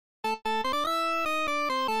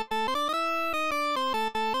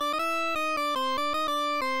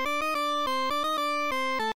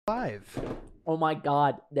Oh my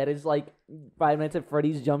god, that is like 5 Nights at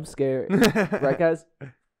Freddy's jump scare. Right, guys?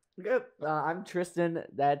 Good. I'm Tristan.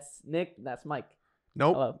 That's Nick. That's Mike.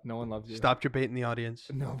 Nope. Hello. No one loves you. Stop debating the audience.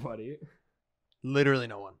 Nobody. Literally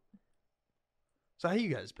no one. So how you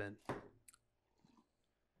guys been?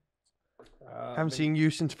 Haven't seen you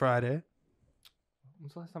since Friday.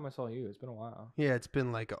 When's the last time I saw you? It's been a while. Yeah, it's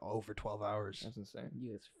been like over 12 hours. That's insane.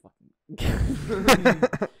 You guys fucking.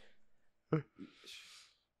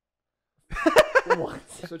 What?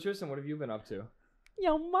 So Tristan, what have you been up to?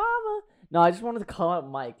 Yo, mama. No, I just wanted to call out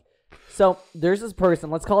Mike. So there's this person.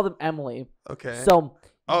 Let's call them Emily. Okay. So.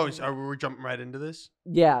 Oh, so are we jumping right into this?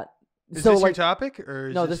 Yeah. Is so this like your topic or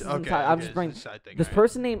is no, this this okay? isn't. I'm okay, just bringing this side thing. this alright.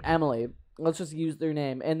 person named Emily. Let's just use their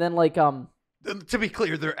name, and then like To be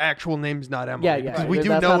clear, their actual name's not Emily. Yeah, because right. we do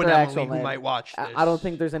That's know not an their Emily actual who name. might watch this. I don't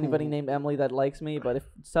think there's anybody Cool. named Emily that likes me, but if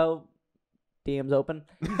so, DM's open.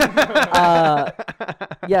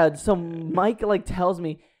 Yeah, so Mike like tells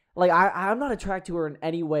me like I'm not attracted to her in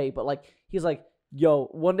any way, but like he's like, yo,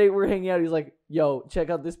 one day we're hanging out, he's like, yo, check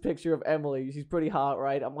out this picture of Emily. She's pretty hot,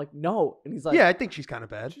 right? I'm like, no. And he's like, Yeah, I think she's kind of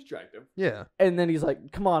bad. She's attractive. Yeah, and then he's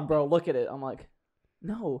like, come on, bro, look at it. I'm like,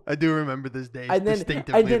 no. I do remember this day And then,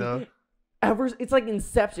 distinctively though. It's like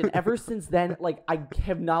Inception. Ever since then, like I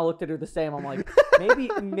have not looked at her the same. I'm like,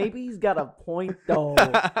 maybe he's got a point though.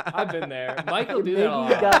 I've been there. Mike will do Maybe that a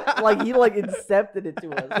he lot. got like he like incepted it to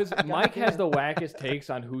us. Because Mike has the wackest takes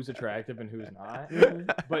on who's attractive and who's not,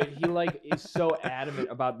 but he like is so adamant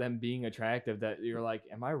about them being attractive that you're like,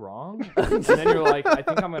 am I wrong? And then you're like, I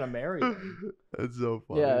think I'm gonna marry him. That's so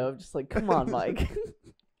funny. Yeah, I'm just like, come on, Mike.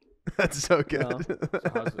 That's so good.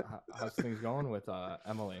 No. So how's things going with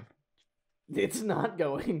Emily? It's not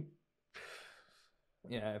going.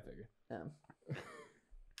 Yeah, I figured.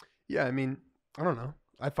 Yeah, I mean, I don't know.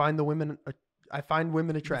 I find women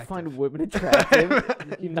attractive. Find women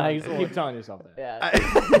attractive. Nice one. Keep telling yourself that.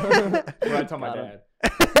 Yeah. What I tell my Got him.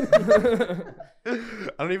 dad.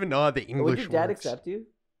 I don't even know how the English Would your dad works. accept you?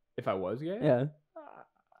 If I was gay? Yeah.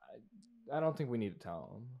 I don't think we need to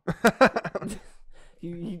tell him.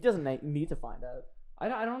 He doesn't need to find out.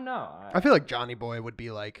 I don't know. I feel like Johnny Boy would be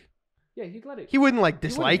like, Yeah, he'd let it. he wouldn't like He wouldn't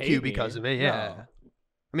dislike you hate me. because of it. Yeah. No.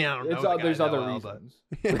 I mean, I don't know. It's, the guy there's that other well, but-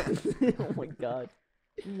 reasons. Oh my god.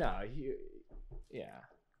 No, yeah.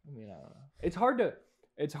 I mean, I don't know.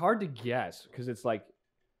 It's hard to guess because it's like,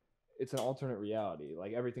 it's an alternate reality.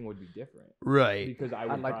 Like everything would be different Right. because I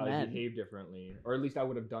would Unlike probably men. behave differently, or at least I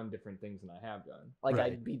would have done different things than I have done. Like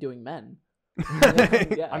Right. I'd be doing men.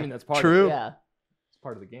 Yeah. I mean, that's part True. of it. Yeah. It's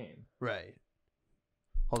part of the game. Right.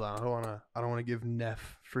 Hold on. I don't wanna give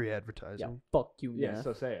Neff free Yeah. advertising. Fuck you, Yeah, yeah.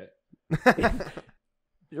 so say it.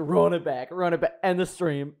 Run it back. End the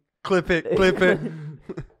stream. Clip it.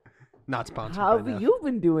 Not sponsored How by have Neff. you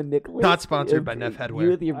been doing, Nicholas? Not sponsored by Neff Headwear. You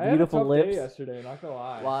with your I had a beautiful tough lips. day yesterday, not gonna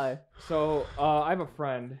lie. Why? So I have a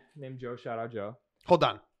friend named Joe. Shout out Joe. Hold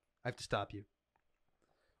on. I have to stop you.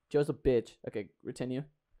 Joe's a bitch. Okay, continue.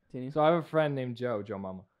 So I have a friend named Joe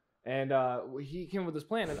Mama, and he came up with this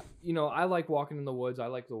plan. And I like walking in the woods. I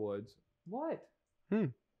like the woods. What?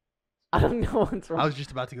 I don't know what's wrong. I was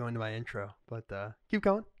just about to go into my intro, but keep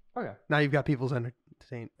going. Okay. Now you've got people's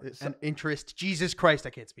interest. Jesus Christ, I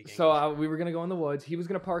can't speak English. So we were gonna go in the woods. He was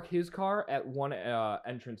gonna park his car at one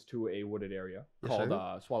entrance to a wooded area Yes, called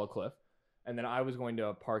sir. Swallow Cliff, and then I was going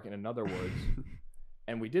to park in another woods.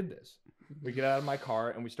 And we did this. We get out of my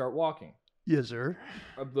car and we start walking. Yes, sir.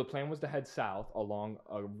 The plan was to head south along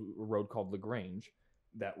a road called LaGrange.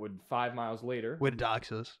 That would 5 miles later. Way to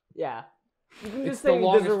dox us. Yeah. You can It's just the say there's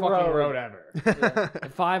longest a fucking road ever. Yeah.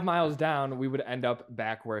 5 miles down, we would end up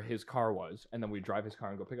back where his car was, and then we'd drive his car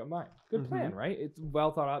and go pick up mine. Good plan, right? It's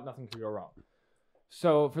well thought out. Nothing could go wrong.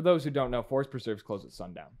 So, for those who don't know, Forest Preserves close at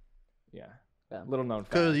sundown. Yeah. Yeah. Little known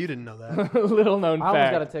fact. Clearly, you didn't know that. Little known I almost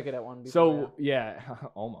fact. got a ticket at one. Before, So yeah,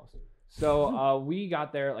 almost. So we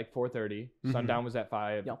got there at like 4:30. Mhm. Sundown was at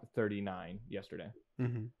 5:39 yesterday.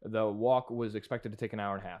 Mm-hmm. The walk was expected to take an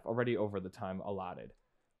hour and a half, already over the time allotted.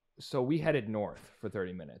 So we headed north for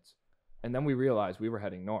 30 minutes, and then we realized we were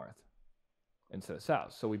heading north instead of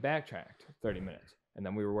south. So we backtracked 30 minutes, and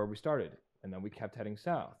then we were where we started, and then we kept heading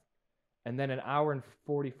south. And then an hour and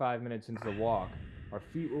 45 minutes into the walk, our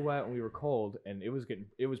feet were wet and we were cold, and it was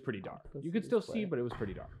pretty dark. You could still see, but it was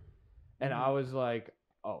pretty dark. And I was like,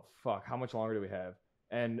 oh fuck, how much longer do we have?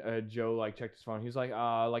 And Joe like checked his phone. He was like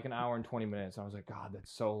an hour and 20 minutes. I was like, God,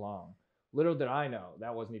 that's so long. Little did I know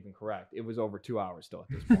that wasn't even correct. It was over 2 hours still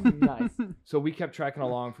at this point. Nice. So we kept trekking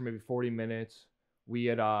along for maybe 40 minutes. We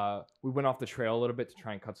went off the trail a little bit to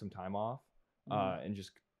try and cut some time off, and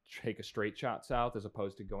just take a straight shot south as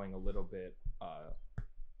opposed to going a little bit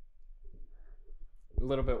a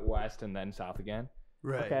little bit west and then south again.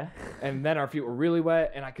 Right. Okay. And then our feet were really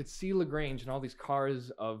wet, and I could see LaGrange and all these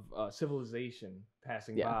cars of civilization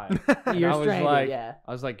passing Yeah. by. And You're I was stranded. like, Yeah.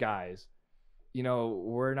 I was like, guys, you know,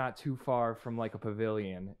 we're not too far from like a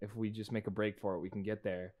pavilion. If we just make a break for it, we can get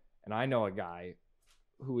there. And I know a guy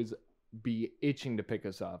who is be itching to pick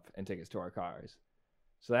us up and take us to our cars.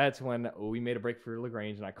 So that's when we made a break for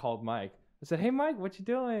LaGrange, and I called Mike. I said, "Hey, Mike, what you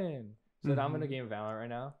doing?" He said, "I'm in a game of Valorant right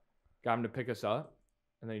now." Got him to pick us up,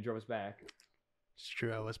 and then he drove us back. It's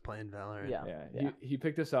true. I was playing Valorant. Yeah. Yeah, He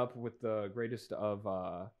picked us up with the greatest of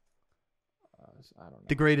I don't know.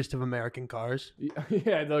 The greatest of American cars.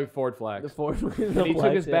 Yeah, the Ford Flex. The Ford. And he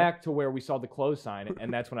took us back to where we saw the close sign,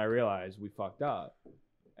 and that's when I realized we fucked up.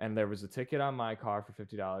 And there was a ticket on my car for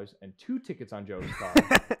 $50 and 2 tickets on Joe's car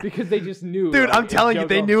because they just knew. Dude, like, I'm if telling you, Joe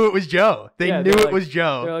they goes- knew it was Joe. They Yeah, knew they're it like- was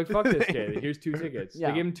Joe. They're like, "Fuck this kid. Here's 2 tickets." Yeah.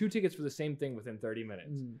 They gave him 2 tickets for the same thing within 30 minutes.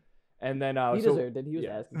 Mm. And then He so, deserved it. He was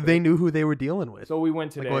yeah. asking. for They it. knew who they were dealing with. So we went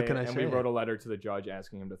Like, today what can I and we say? wrote a letter to the judge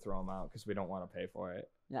asking him to throw him out because we don't want to pay for it.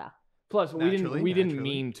 Yeah. Plus, we Naturally. didn't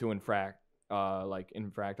mean to infract on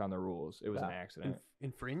the rules. It was an Yeah. accident.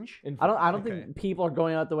 Infringe? I don't Okay. think people are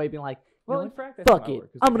going out the way being like, Well, well, infract, that's fuck my it.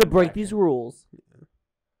 word, 'cause I'm it's gonna break infraction. these rules.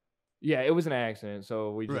 Yeah, it was an accident,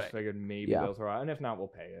 so we just Right. figured maybe Yeah. they'll throw out, and if not, we'll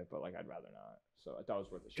pay it. But like, I'd rather not. So I thought it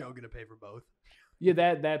was worth a Joe shot. gonna pay for both. Yeah,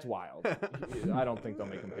 that's wild. I don't think they'll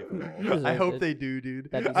make him pay for the He whole. deserved I hope it. they do,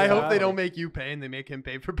 dude. That'd be I hope they solid. don't make you pay and they make him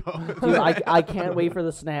pay for both. Dude, I can't wait for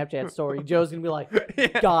the Snapchat story. Joe's gonna be like,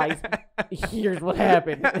 guys, here's what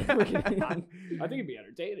happened. I think it'd be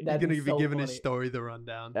entertaining. He's That'd gonna be be so giving his funny. story the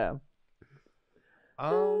rundown. Yeah.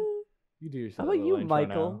 You do yourself. How a about little you,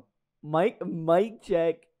 intro Michael? Mike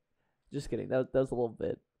check. Just kidding. That was a little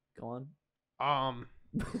bit. Go on.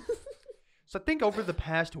 So I think over the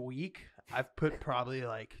past week, I've put probably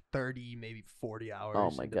like 30, maybe 40 hours.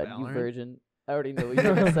 Oh my into god, you Valorant. virgin. I already knew what you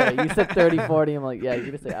were gonna say. You said 30, 40. I'm like, yeah, you're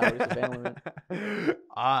gonna say hours of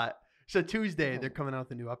Valorant. So Tuesday, they're coming out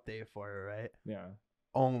with a new update for it, right? now. Yeah.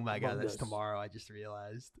 Oh my god, Among that's Us. tomorrow. I just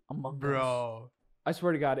realized. Among Us. Bro. I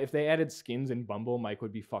swear to God, if they added skins in Bumble, Mike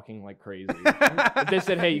would be fucking like crazy. If they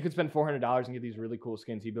said, "Hey, you could spend $400 and get these really cool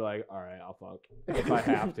skins," he'd be like, "All right, I'll fuck if I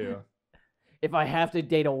have to." If I have to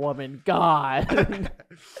date a woman, God.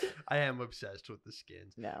 I am obsessed with the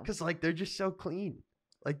skins. No. Because, like, they're just so clean.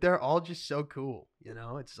 Like, they're all just so cool. You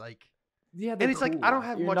know? It's like. Yeah, And it's like, I don't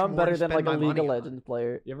have You're much none more better to than spend like a my League money of on. Legends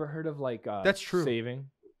player. You ever heard of like That's true. saving?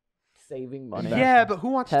 Saving money. Yeah, but who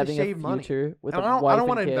wants Having to save a money? future with And a I don't, wife I don't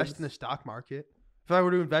want to and invest kids. in the stock market. If I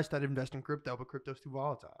were to invest, I'd invest in crypto, but crypto's too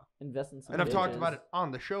volatile. Invest in some And I've talked bitches. about it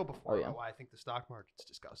on the show before Oh, yeah. about why I think the stock market's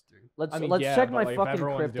disgusting. Let's I mean, let's yeah, check but, my like, if fucking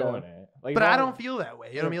everyone's crypto. doing it. Like, But if I all- don't feel that way.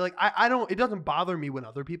 You know what I mean? Like, I don't, it doesn't bother me when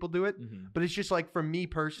other people do it, Mhm. but it's just like, for me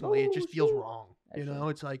personally, it Oh, just feels shit. wrong. You Actually. know,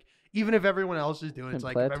 it's like, even if everyone else is doing it, it's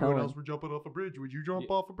Been like, if everyone plateauing. else were jumping off a bridge, would you jump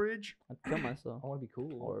Yeah. off a bridge? I'd kill myself. I want to be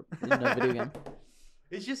cool. Or in a video game.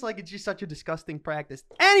 It's just like, it's just such a disgusting practice.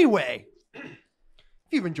 Anyway,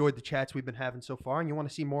 if you've enjoyed the chats we've been having so far and you want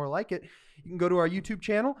to see more like it, you can go to our YouTube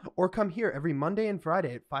channel or come here every Monday and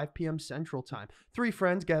Friday at 5 p.m. Central Time. 3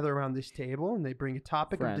 friends gather around this table and they bring a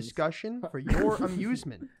topic of Friends. discussion for your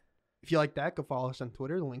amusement. If you like that, go follow us on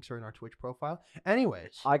Twitter. The links are in our Twitch profile.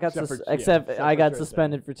 Anyways. I got Except for- yeah, except except I for got Tristan.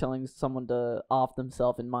 suspended for telling someone to off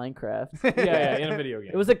themselves in Minecraft. yeah, in a video game.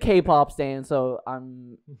 It was a K-pop stand, so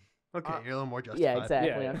I'm Okay, you're a little more justified. yeah,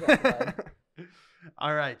 exactly. Yeah, I'm justified.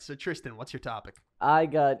 All right, so Tristan, what's your topic? I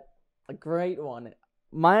got a great one.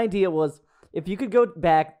 My idea was if you could go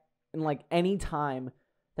back in like any time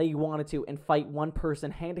that you wanted to and fight one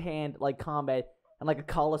person hand to hand like combat in like a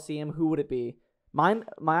coliseum, who would it be? My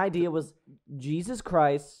idea was Jesus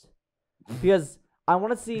Christ, because I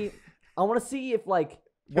want to see if like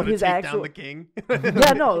what Wanna his take actual down the king?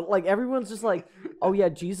 yeah, no, like everyone's just like, oh yeah,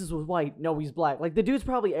 Jesus was white. No, he's black. Like the dude's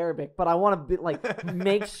probably Arabic, but I want to like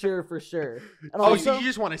make sure for sure. And Oh, also, so you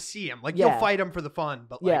just want to see him. Like, Yeah. you'll fight him for the fun,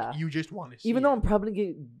 but like, Yeah. you just want to see even though him.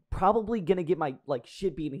 I'm probably gonna get my like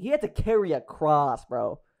shit beaten, he had to carry a cross,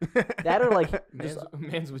 bro. That or like just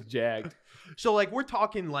Man's was jagged. So, like, we're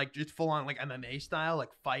talking, like, just full-on, like, MMA style, like,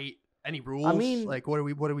 fight, any rules? mean, like, what are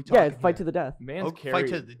we talking yeah, fight to here? the death. Man's Oh, carried. fight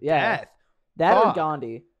to the Yeah. death. That or Fuck.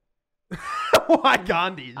 Gandhi. Why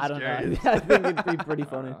Gandhi? I don't know. Serious. I think it'd be pretty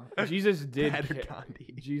funny. Jesus did. That or ca-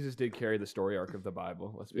 Gandhi. Jesus did carry the story arc of the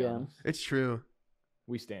Bible. Let's be Yeah. honest. It's true.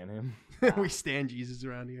 We stand him. We stand Jesus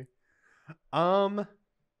around here.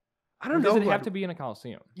 I don't Does know. it have like- to be in a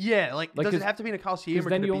coliseum? Yeah, like, Like, does it 'cause- have to be in a coliseum 'cause or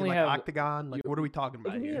then can it you be only like have- octagon? Like, what are we talking It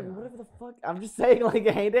about can be here? whatever the fuck. I'm just saying, like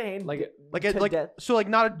hand to hand. Like, Like, to like, death. so, like,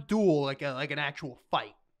 not a duel, like an actual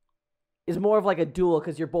fight. is more of like a duel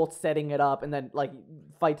because you're both setting it up and then like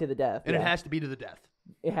fight to the death. And yeah. it has to be to the death.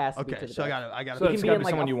 It has to be to Okay, the so death. I gotta. So It it's can be gotta in be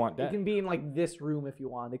like someone a- you want It dead. can be in like this room if you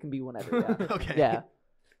want. It can be whenever. Yeah. Okay. Yeah.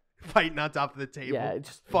 Fighting on top of the table. Yeah.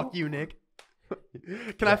 Just Fuck you, Nick.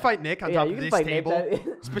 Can I fight Nick on yeah. top You of can this fight table Nick.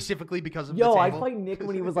 That, specifically because of yo, the I table? fight Nick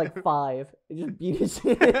when he was like 5. It just beat his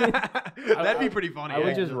shit. That'd be pretty funny. I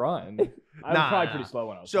would just actually. run. I was Nah, probably nah. pretty slow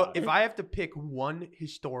when I was So 5. if I have to pick one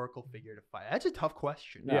historical figure to fight, that's a tough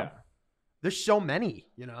question. yeah. There's so many,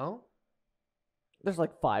 you know. There's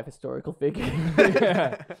like 5 historical figures.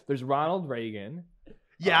 There's Ronald Reagan,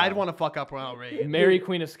 Yeah, I'd want to fuck up Ronald Reagan. Mary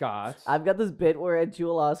Queen of Scots. I've got this bit where at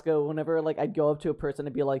Jewel-Osco, whenever like I'd go up to a person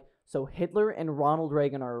and be like, "So Hitler and Ronald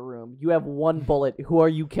Reagan are a room. You have 1 bullet. Who are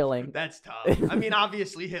you killing?" That's tough. I mean,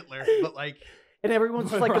 obviously Hitler, but like, And everyone's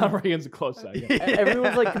just like, Ronald Reagan's a close second.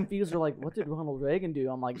 everyone's like confused. They're like, "What did Ronald Reagan do?"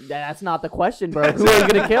 I'm like, "That's not the question, bro. Who are you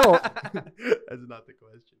gonna kill?" That's not the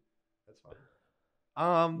question. That's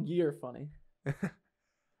fine. You're funny.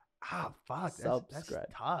 Fuck. That's Subscribe.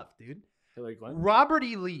 tough, dude. Hillary Clinton. Robert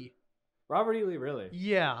E. Lee. Robert E. Lee, really?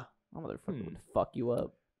 Yeah. My motherfucker would fuck you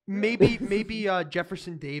up. Maybe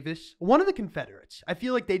Jefferson Davis. One of the Confederates. I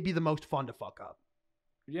feel like they'd be the most fun to fuck up.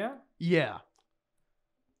 Yeah. Yeah.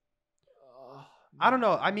 I don't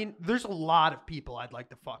know. I mean, there's a lot of people I'd like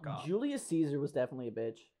to fuck up. Julius Caesar was definitely a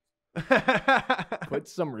bitch. Put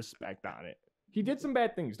some respect on it. He did some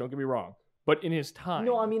bad things. Don't get me wrong. But in his time,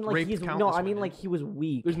 No, I mean like Raped he's no, countless I mean women. like he was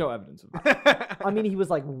weak. there's no evidence of that. I mean he was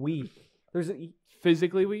like weak.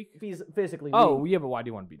 Physically weak. He's physically Oh, weak. yeah, but why do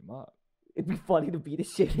you want to beat him up? It'd be funny to beat his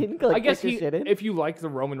shit in. Like, I guess kick his shit in. if you like the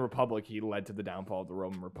Roman Republic, he led to the downfall of the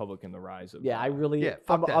Roman Republic and the rise of. Yeah, I really. Yeah,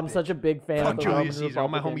 fuck that I'm bitch. such a big fan Fuck of the Julius Roman Caesar. All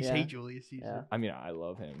my Republican, homies yeah. hate Julius Caesar. Yeah. I mean, I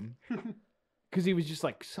love him because he was just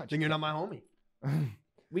like such. Then you're not my homie.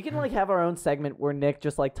 We can like have our own segment where Nick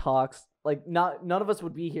just like talks. Like none of us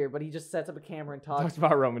would be here, but he just sets up a camera and Talks talks.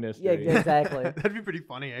 about Roman history. Yeah, exactly. That'd be pretty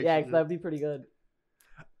funny, actually. Yeah, that'd be pretty good.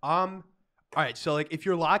 All right, so like if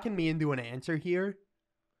you're locking me into an answer here,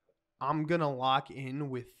 I'm gonna lock in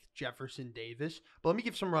with Jefferson Davis. But let me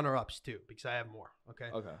give some runner-ups too, because I have more. Okay.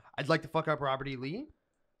 Okay. I'd like to fuck up Robert E. Lee.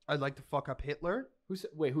 I'd like to fuck up Hitler.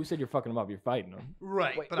 Who said you're fucking him up? You're fighting him.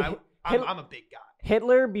 Right, Wait, but Hitler- I'm a big guy.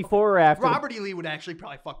 Hitler before or after? Robert E. Lee would actually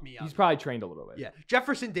probably fuck me up. He's probably trained a little bit. Yeah,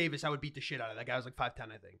 Jefferson Davis, I would beat the shit out of. That guy was like 5'10",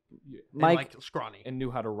 I think. Yeah. And, Mike, like scrawny. And knew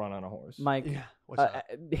how to run on a horse. Mike, Yeah. What's up?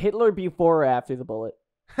 Hitler before or after the bullet?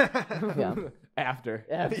 Yeah. After.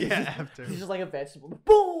 Yeah, after. He's just like a vegetable.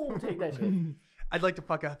 Boom! Take that shit. I'd like to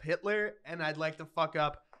fuck up Hitler, and I'd like to fuck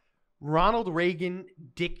up Ronald Reagan,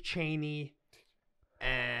 Dick Cheney,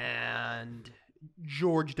 and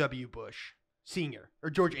George W. Bush Sr. or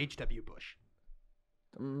George H.W. Bush.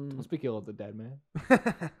 Don't speak ill of the dead man.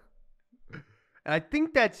 And I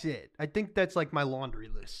think that's it. I think that's like my laundry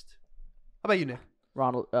list. How about you, Nick?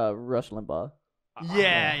 Rush Limbaugh.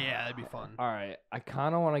 Yeah, that'd be fun. All right. I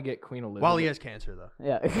kind of want to get Queen Elizabeth. While he has cancer, though.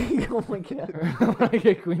 Yeah. Oh my god. I want to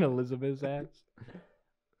get Queen Elizabeth's ass.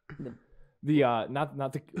 The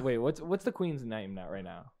not the wait. What's the Queen's name now right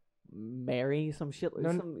now? Mary, some shit. No,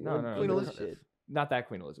 some, no, no, Queen no, Elizabeth. shit. Not that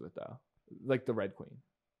Queen Elizabeth though. Like the Red Queen,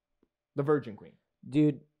 the Virgin Queen.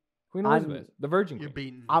 Dude, Queen I'm- Elizabeth, the Virgin You're Queen.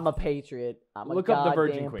 beating. I'm a patriot. I'm a Look up the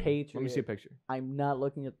Virgin goddamn Queen. patriot. Let me see a picture. I'm not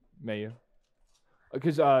looking at. May you?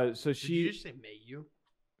 Because so Did you she just say may you?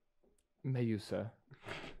 Mayusa.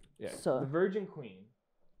 Yeah. So- The Virgin Queen.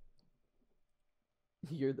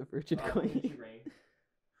 You're the Virgin When did she Queen. reign?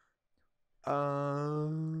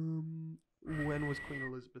 When was Queen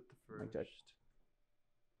Elizabeth the Mike Judge. first?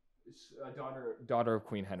 It's daughter of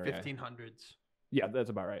Queen Henry. 1500s. Yeah, that's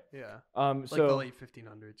about right. Yeah, Um, like so the late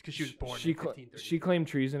 1500s, because she was born in 1530. she claimed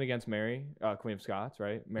treason against Mary, Queen of Scots,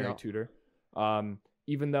 right? Mary Yeah. Tudor.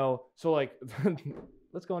 Even though, so like,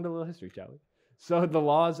 let's go into a little history, shall we? So the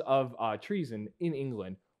laws of treason in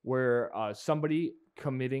England were somebody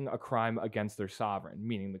committing a crime against their sovereign,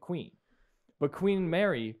 meaning the Queen. But Queen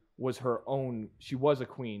Mary was her own. She was a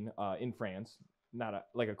queen in France, not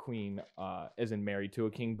like a queen as in married to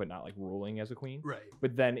a king, but not like ruling as a queen. Right.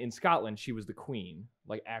 But then in Scotland, she was the queen,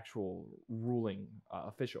 like actual ruling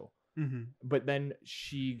official. Mm-hmm. But then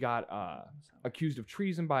she got accused of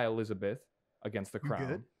treason by Elizabeth against the You crown,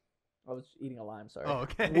 good? I was eating a lime. Sorry. Oh,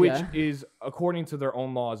 okay. which Yeah. is, according to their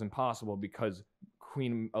own laws, impossible because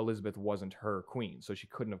Queen Elizabeth wasn't her queen, so she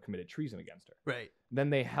couldn't have committed treason against her. Right.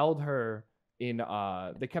 Then they held her in,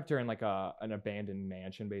 they kept her in like an abandoned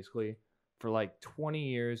mansion, basically, for like 20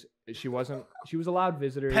 years. She was allowed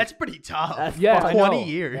visitors. That's pretty tough. That's Yeah, funny. I 20 know.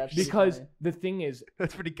 years. That's pretty because funny. the thing is,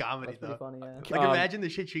 That's pretty comedy, That's pretty though. funny. Yeah. Like, Um, imagine the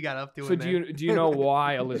shit she got up to. so in there. do you know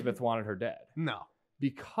why Elizabeth wanted her dead? No.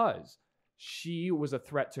 Because she was a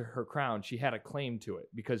threat to her crown. She had a claim to it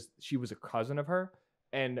because she was a cousin of her.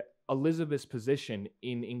 And Elizabeth's position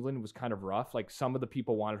in England was kind of rough. Like some of the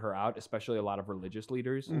people wanted her out, especially a lot of religious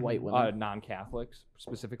leaders, White women. non-Catholics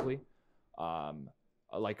specifically,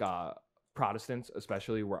 Protestants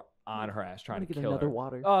especially were on her ass trying to get kill another her.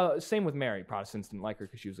 water. Same with Mary. Protestants didn't like her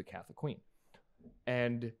because she was a Catholic queen,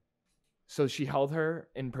 and so she held her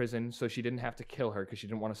in prison so she didn't have to kill her because she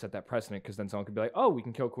didn't want to set that precedent. Because then someone could be like, "Oh, we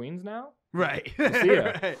can kill queens now." Right. See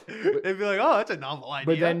ya. Right. They'd be like, "Oh, that's a novel idea."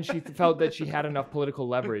 But then she felt that she had enough political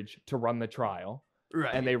leverage to run the trial,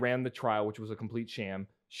 right. and they ran the trial, which was a complete sham.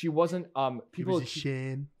 She wasn't. It People was a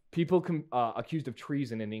sham. people accused of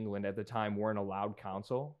treason in England at the time weren't allowed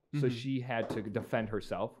counsel, so she had to defend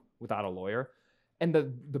herself without a lawyer. And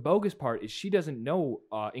the bogus part is she doesn't know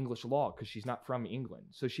English law because she's not from England,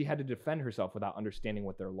 so she had to defend herself without understanding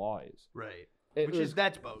what their law is. Right. It was-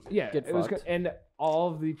 That's bogus. yeah, Get it was fucked. and all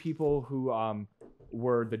of the people who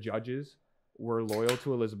were the judges were loyal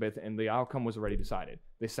to Elizabeth, and the outcome was already decided.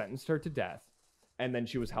 They sentenced her to death, and then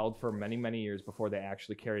she was held for many, many years before they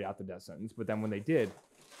actually carried out the death sentence. But then when they did,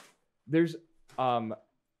 there's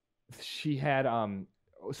she had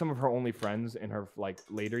some of her only friends in her like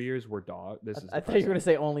later years were dogs. This is I thought you were gonna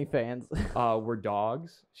say OnlyFans. were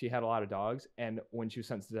dogs. She had a lot of dogs, and when she was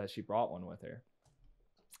sentenced to death, she brought one with her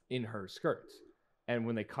in her skirts. And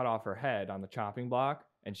when they cut off her head on the chopping block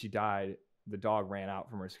and she died, the dog ran out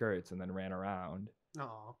from her skirts and then ran around.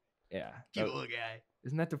 Oh, Yeah, cute little guy.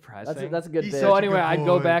 isn't that depressing? That's a good He's bit. So such a anyway, good I'd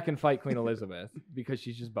go boy. back and fight Queen Elizabeth because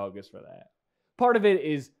she's just bogus for that. Part of it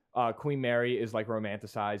is Queen Mary is like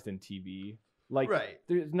romanticized in TV. Like Right.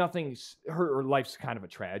 there's nothing. Her life's kind of a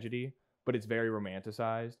tragedy, but it's very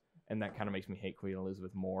romanticized, and that kind of makes me hate Queen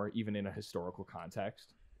Elizabeth more, even in a historical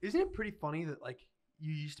context. Isn't it pretty funny that like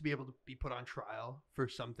you used to be able to be put on trial for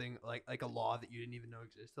something like a law that you didn't even know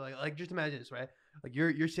existed? Like just imagine this, right? Like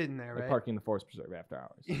you're sitting there, Like right? parking in the forest preserve after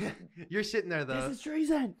hours. You're sitting there though. This is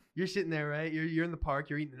treason. You're sitting there, right? You're in the park.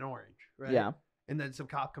 You're eating an orange, right? Yeah. And then some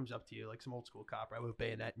cop comes up to you, like some old school cop, right, with a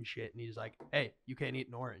bayonet and shit, and he's like, "Hey, you can't eat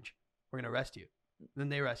an orange. We're gonna arrest you." And then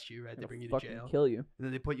they arrest you, right? They Gonna bring you to fucking jail, kill you. and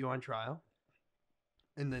then they put you on trial.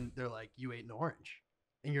 And then they're like, "You ate an orange,"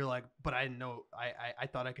 and you're like, "But I didn't know. I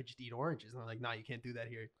thought I could just eat oranges." And they're like, "Nah, you can't do that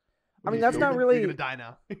here." I mean, You're that's not gonna- really- You're gonna die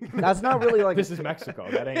now. That's not really like. This is Mexico.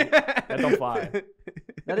 That ain't. That don't fly.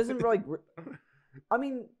 That isn't really. I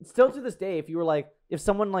mean, still to this day, if you were like, if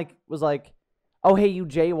someone like was like, "Oh, hey, you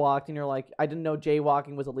jaywalked," and you're like, "I didn't know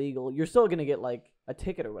jaywalking was illegal," you're still gonna get like a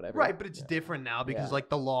ticket or whatever. Right, but it's different now because Yeah. like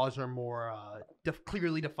the laws are more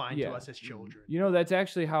clearly defined Yeah. to us as children. You know, that's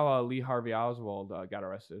actually how Lee Harvey Oswald got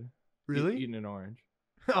arrested. Really? Eating an orange.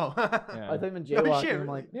 Oh. I Yeah. thought even No jaywalking. shit, I'm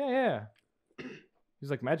like, Yeah, yeah. He's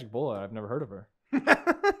like Magic Bullet. I've never heard of her.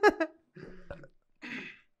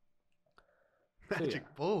 Magic yeah.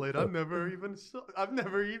 Bullet. I've never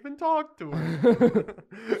even talked to her.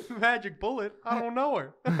 Magic Bullet. I don't know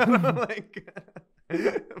her. Like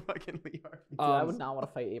fucking Lee Harvey. dude, I would not want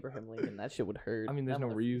to fight Abraham Lincoln. That shit would hurt. I mean, there's That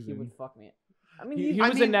no motherf- He reason. would fuck me. I mean, He he,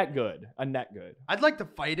 was a mean- net good. A net good. I'd like to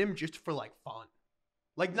fight him just for like fun.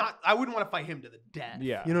 Like not. I wouldn't want to fight him to the death.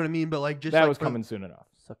 Yeah. You know what I mean? But like just That like was for- coming soon enough.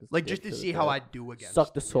 suck his Like dick just to the see how death. I do against.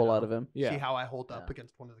 Suck the him, soul you out know? of him. Yeah. See how I hold up Yeah.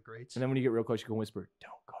 against one of the greats. And then when you get real close, you can whisper,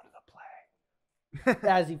 "Don't go to the play."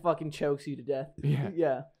 As he fucking chokes you to death. Yeah.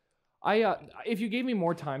 Yeah. I if you gave me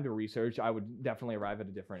more time to research, I would definitely arrive at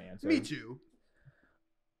a different answer. Me too.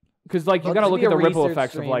 Because like you Well, got to just look be at a the ripple research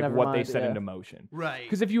effects stream, of like never what they mind, set yeah. into motion. Right.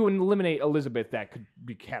 Because if you eliminate Elizabeth, that could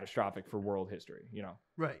be catastrophic for world history, you know,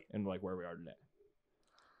 Right. and like where we are today.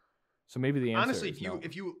 So maybe the answer Honestly, is if you no.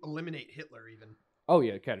 if you eliminate Hitler, even. Oh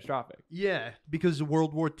yeah, catastrophic. Yeah, because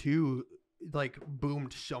World War II like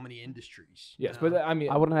boomed so many industries. you Yes, know? but I mean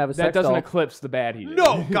I wouldn't have a that sex doesn't doll. eclipse the bad he did.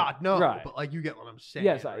 no, God, no. Right. But like you get what I'm saying.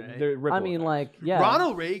 Yes, right? the ripple I mean, effects. like, yeah.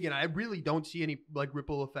 Ronald Reagan, I really don't see any like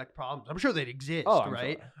ripple effect problems. I'm sure they'd exist, Oh, I'm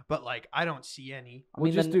right? sure. But like I don't see any. I We'll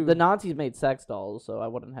mean, just the, do- the Nazis made sex dolls, so I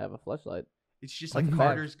wouldn't have a fleshlight. It's just That's like a fact.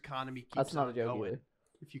 Carter's economy keeps That's not a on joke going either.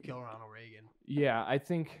 if you kill Ronald Reagan. Yeah, I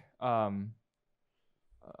think.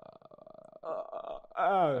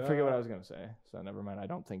 I forget what I was gonna say, so never mind. I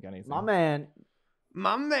don't think anything. My man.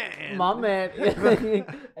 My man. My man.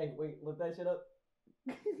 Hey, wait, look that shit up.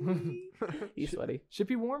 He's sweaty. Should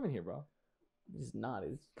be warm in here, bro. It's not.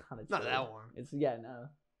 It's kind of Not that warm. It's, yeah, no.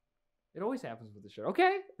 It always happens with the shirt.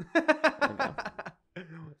 Okay.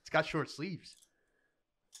 It's got short sleeves.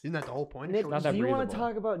 Isn't that the whole point? of Nick, short Not that do you want to breathable.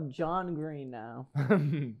 talk about John Green now?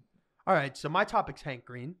 All right, so my topic's Hank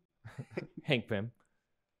Green. Hank Pym.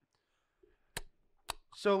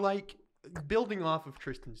 So, like, building off of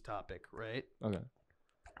Tristan's topic, right? Okay.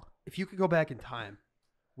 If you could go back in time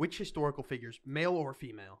which historical figures, male or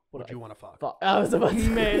female, What would you want to fuck? Fuck. I was about to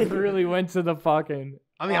Man, say. really went to the fucking.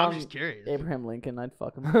 I mean, I'm Um, just curious. Abraham Lincoln. I'd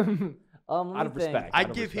fuck him. Out Let me of think. respect.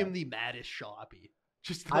 I'd give him the maddest sloppy.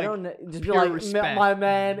 Just like, I don't know. Just be pure like, respect. my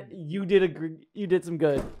man, you did some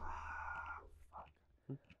good.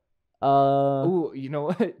 Ooh, you know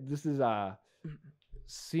what? This is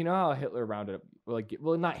so you know how Hitler rounded up, like,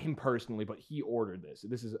 well, not him personally, but he ordered this.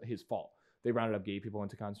 This is his fault. They rounded up gay people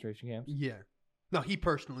into concentration camps. Yeah. No, he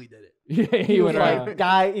personally did it. Yeah, he was went, like,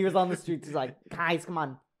 guy. He was on the streets. He's like, guys, come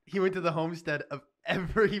on. He went to the homestead of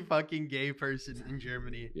every fucking gay person in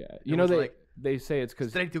Germany. yeah, It you know was they like, they say it's because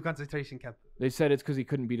Straight to concentration camp. they said it's because he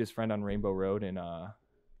couldn't beat his friend on Rainbow Road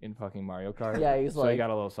in fucking Mario Kart. Yeah, he's so he like- got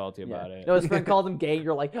a little salty Yeah. about it. No, his friend called him gay.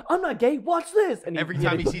 You're like, I'm not gay. Watch this. And Every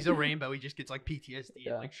time he sees a rainbow, he just gets like PTSD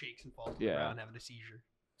Yeah. and like shakes and falls to the Yeah. ground having a seizure.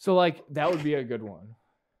 So like that would be a good one.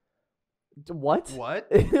 What? What?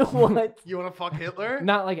 What? You want to fuck Hitler?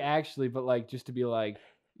 Not like actually, but like just to be like,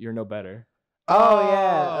 you're no better. Oh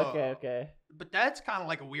yeah. Okay. But that's kind of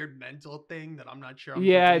like a weird mental thing that I'm not sure. I'm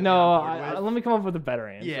Yeah, completely no. on board with. Let me come up with a better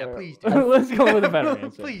answer. Yeah, please do. Let's go with a better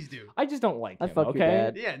answer. Please do. I just don't like I'd him. fuck your Okay.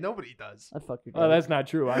 dad. Yeah, nobody does. I'd fuck your Oh, dad. that's not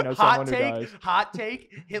true. I know Hot someone who take. does. Hot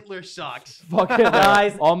take. Hitler sucks. Fuck Hitler.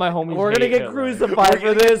 Guys, all my homies. We're gonna hate get Hitler. crucified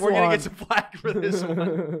for this We're one. gonna get some flack for this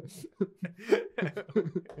one.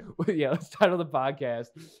 Yeah, let's title the podcast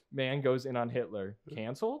 "Man Goes In on Hitler."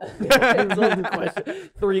 Canceled? It's only question-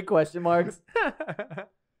 3 question marks.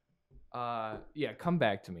 Yeah. Come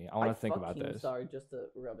back to me. I want to I'd think fuck about this Sorry, just to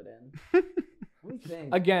rub it in. Let me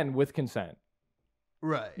think. again with consent.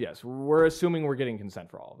 Right. Yes, we're assuming we're getting consent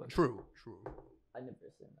for all of this. True. I never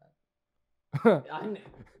seen that. I kn-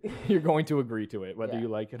 You're going to agree to it, whether Yeah. you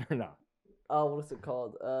like it or not. what is it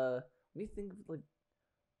called? Let me think of like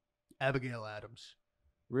Abigail Adams.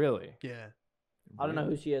 Really? Yeah. I don't know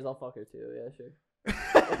who she is. I'll fuck her too. Yeah, sure.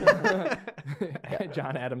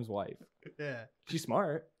 John Adams' wife. Yeah. She's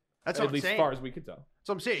smart. That's at what I'm least saying. as far as we could tell.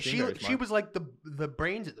 So I'm saying Seemed very she smart. was like the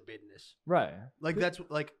brains of the business. Right. Like that's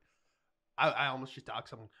like I almost just doxed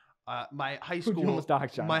someone. My high You school almost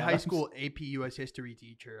doxed John my high Adams. school AP US history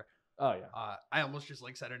teacher. Oh yeah. I almost just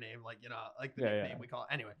like said her name, like like the Yeah, nickname yeah. we call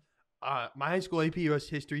it. Anyway, my high school AP US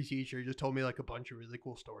history teacher just told me like a bunch of really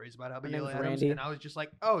cool stories about Abigail name's Adams, Randy. and I was just like,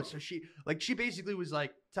 oh, so she basically was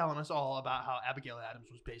like telling us all about how Abigail Adams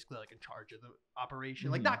was basically like in charge of the operation,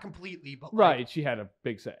 like Mhm. not completely, but like, Right. She had a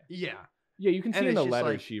big say. yeah, Yeah, you can see And in it's the just letter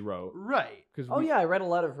like- she wrote. right. Cause Oh yeah, I read a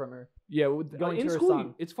letter from her Yeah, Going in to her school,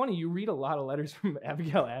 son. it's funny. You read a lot of letters from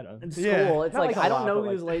Abigail Adams. in school. Yeah. It's Not like like a I don't lot, know but who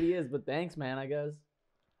like- this lady is, but thanks, man. I guess.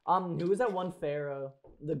 Who was that one pharaoh?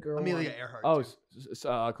 The girl. Amelia one? Earhart. Oh,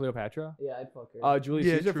 too. Cleopatra. Yeah, I'd fuck her. Julius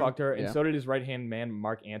Yeah, Caesar true. fucked her, and Yeah. so did his right hand man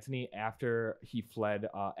Mark Antony. After he fled,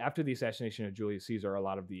 after the assassination of Julius Caesar, a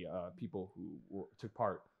lot of the people who took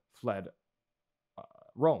part fled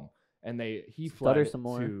Rome, and he Stutter fled some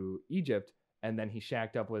more. to Egypt, and then he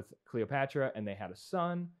shacked up with Cleopatra, and they had a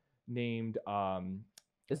son named.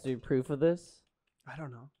 Is there proof of this? I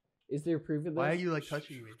don't know. Is there proof of this? Why are you like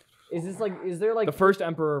touching me? Is this like? Is there like The first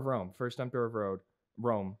emperor of Rome.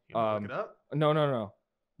 Rome. You wanna look it up? No.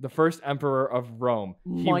 The first emperor of Rome.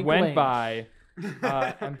 He Mike went Lang. by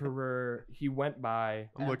emperor. He went by.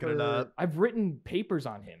 I'm looking it up. I've written papers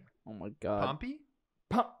on him. Oh my god. Pompey?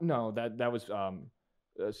 No, that was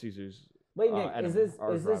Caesar's Wait, Nick, enemy, is this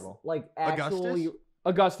our is this rival. like Augustus? actually?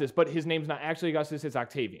 Augustus, but his name's not actually Augustus. It's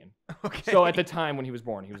Octavian. Okay. So at the time when he was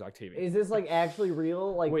born, he was Octavian. Is this like actually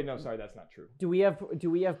real? Like, Wait, no, sorry, that's not true. do we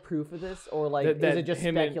have proof of this, or like That is it just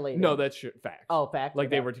him and- speculating? No, that's fact. oh, fact. Like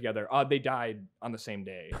they Okay. were together. They died on the same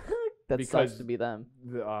day. That because- sucks to be them.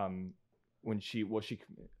 When she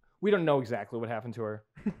we don't know exactly what happened to her,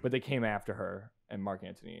 but they came after her, and Mark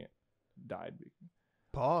Antony died.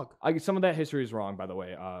 Pog. Some of that history is wrong, by the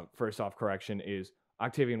way. First off, correction is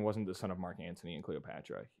Octavian wasn't the son of Mark Antony and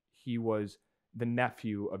Cleopatra. He was the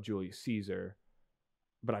nephew of Julius Caesar,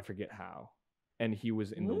 but I forget how. And he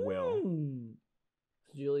was in the will. Mm.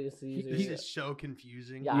 Julius Caesar. This is so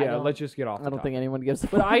confusing. Yeah, I Yeah, don't- let's just get off. I the don't top. think anyone gives a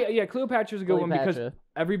But fuck. Cleopatra's a good one because Cleopatra.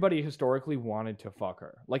 everybody historically wanted to fuck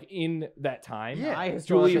her. Like in that time, Yeah. I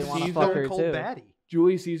historically Julius want to Caesar- fuck Stone her cold too. baddie.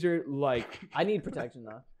 Julius Caesar, like, I need protection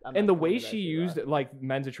though. I'm and not the gonna way do that she shit, used though. like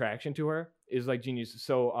men's attraction to her is like genius.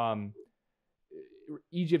 So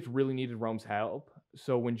Egypt really needed Rome's help.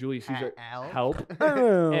 So when Julius Caesar Al?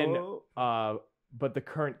 but the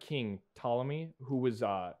current king Ptolemy, who was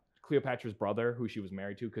Cleopatra's brother, who she was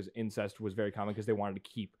married to, because incest was very common because they wanted to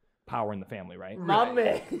keep power in the family, right? My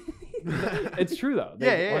man. It's true though. They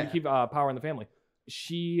Yeah, wanted yeah. to keep power in the family.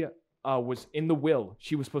 She was in the will.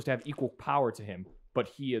 She was supposed to have equal power to him, but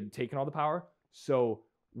he had taken all the power. So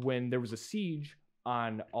when there was a siege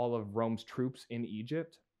on all of Rome's troops in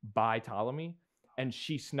Egypt by Ptolemy, and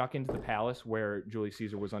she snuck into the palace where Julius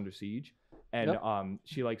Caesar was under siege. And Yep.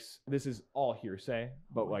 she this is all hearsay,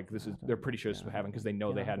 but they're pretty sure this was happening because they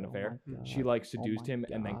know they had an affair. She seduced him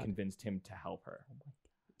and then convinced him to help her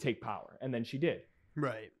take power, and then she did.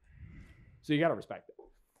 Right. So you gotta respect it.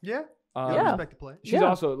 Yeah. Yeah. Respect the play. She's Yeah.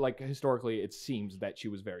 also historically, it seems that she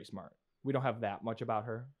was very smart. We don't have that much about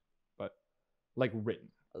her, but written.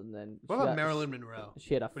 And then What she about got- Marilyn Monroe?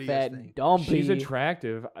 She had a What do you guys fat think? dumpy. She's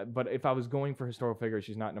attractive, but if I was going for historical figure,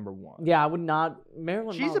 she's not number one. Yeah, I would not.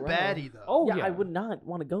 Marilyn She's a Monroe. baddie though. Oh yeah, yeah, I would not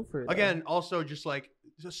want to go for it. though. Again, also just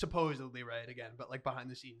supposedly right again, but behind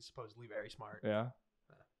the scenes, supposedly very smart.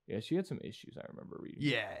 Yeah, she had some issues. I remember reading.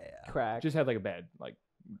 Yeah. crack. Just had a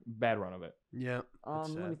bad run of it. Yeah. let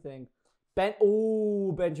sad. me think. Ben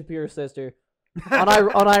Shapiro's sister.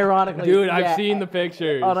 Unironically, Dude, yeah, I've seen the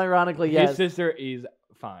pictures. Unironically, His yes. sister is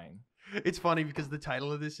fine. It's funny because the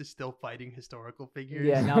title of this is still fighting historical figures.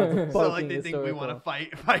 Yeah, now it's so fucking they think we want to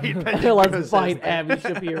historical. fight Ben Shapiro's Let's fight sister. Abby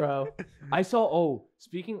Shapiro. I saw. Oh,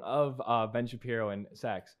 speaking of Ben Shapiro and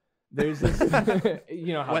sex, there's this.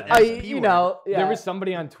 You know how What- that I, happens. P you word. know, yeah. There was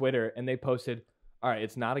somebody on Twitter and they posted, "All right,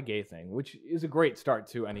 it's not a gay thing," which is a great start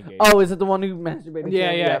to any gay. Oh, is it the one who masturbated?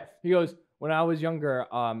 yeah, to? yeah. He goes, "When I was younger,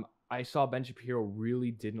 I saw Ben Shapiro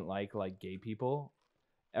really didn't like gay people,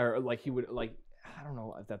 or he would I don't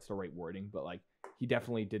know if that's the right wording, but he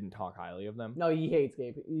definitely didn't talk highly of them." No, he hates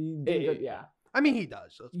gay people. Yeah. I mean, he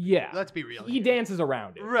does. Yeah, Let's be real. he here. dances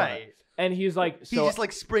around it, Right. And he's like, He so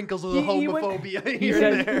just sprinkles a little He went- homophobia he here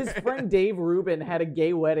said and there. His friend Dave Rubin had a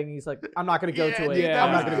gay wedding. He's like, I'm not gonna go Yeah, to it. dude, Yeah.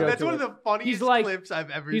 I'm not gonna go that's to one it. of the funniest He's like- clips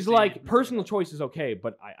I've ever he's seen. like, personal choice is okay,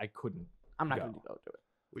 but I couldn't. I'm not go. gonna go to it.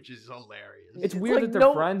 Which is hilarious. It's It's weird like that they're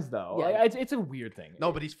no- friends though. Yeah. It's a weird thing.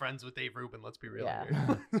 Nobody's friends with Dave Rubin. Let's be real. Yeah.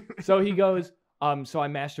 Here. So he goes, so I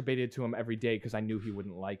masturbated to him every day because I knew he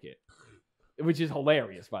wouldn't like it. Which is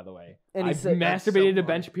hilarious, by the way. And he I said- That's so masturbated to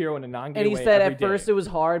Ben funny. Shapiro in a non-gay And he way said every at first day. it was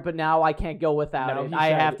hard, but now I can't go without Now it. he I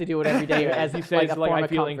said- have to do it every day Yeah, as he a says form I of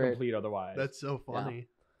feel comfort. incomplete otherwise. That's so funny.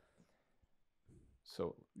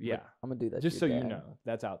 So yeah, I'm gonna do that. just so shit you back. know,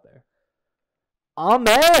 that's out there.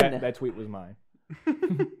 Amen. That tweet was mine.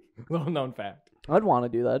 Little known fact. I'd want to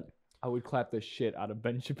do that. I would clap the shit out of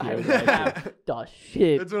Ben I Shapiro. would have the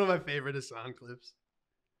shit. That's one of my favorite Hassan clips.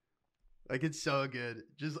 It's so good.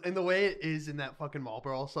 Just in the way it is in that fucking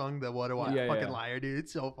Marlboro song, the What a Yeah, Fucking yeah. Liar, dude.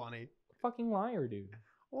 It's so funny. Fucking liar, dude.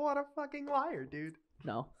 What a fucking liar, dude.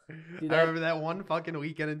 No. I Dude, that- remember that one fucking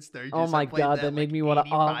weekend in Sturgis. Oh my I played god, that made me want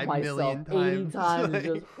to off 85 myself million 80 times. Like-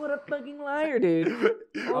 Just, what a fucking liar, dude.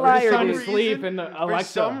 I was Liar, trying to dude. sleep and For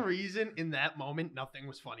Alexa. some reason, in that moment, nothing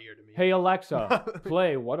was funnier to me. Hey Alexa,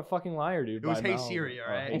 play "What a Fucking Liar, Dude." It was by Hey Mel. Siri, Oh,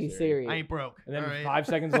 alright? Hey Siri. I ain't broke. And then all right? 5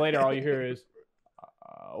 seconds later, all you hear is,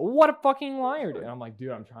 "What a fucking liar, dude." And I'm like, dude,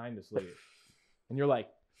 I'm trying to sleep. And you're like,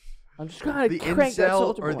 I'm just trying to the crank that incel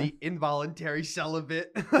soldier or boy. the involuntary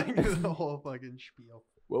celibate. The whole fucking spiel.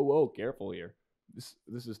 whoa, careful here. This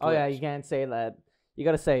is. Oh yeah, Twitch. you can't say that. You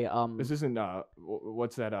gotta say This isn't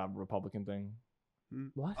what's that Republican thing?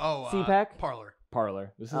 what? Oh, CPAC? Parlor.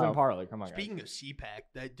 Parlor. This Oh. isn't Parlor. Come on, guys. Speaking of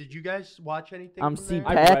CPAC, did you guys watch anything? I'm from there?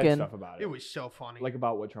 I read Packing. stuff about it. It was so funny.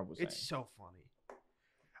 about what Trump was saying. It's so funny.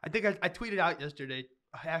 I think I tweeted out yesterday,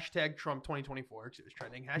 hashtag Trump 2024, because it was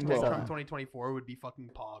trending. Hashtag Whoa. Trump 2024 would be fucking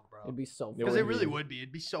pog, bro. It'd be so. It Because funny. it really be. would be.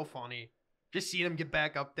 It'd be so funny. Just seeing him get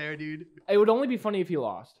back up there, dude. It would only be funny if he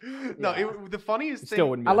lost. No, Yeah. the funniest It thing. still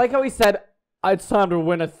wouldn't. Be I like how he said, "It's time to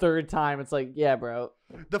win a third time." It's like, yeah, bro.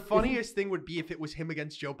 The funniest thing would be if it was him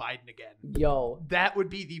against Joe Biden again. Yo, That would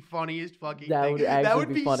be the funniest fucking That thing. would That actually would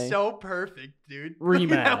be be funny. so perfect, dude. That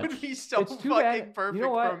Rematch. would be so It's too fucking bad. perfect You know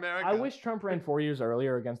what? for America. I wish Trump ran 4 years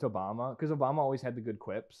earlier against Obama because Obama always had the good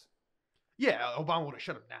quips. Yeah, Obama would have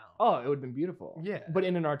shut him down. Oh, it would have been beautiful. Yeah. But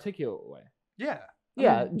in an articulate way. Yeah.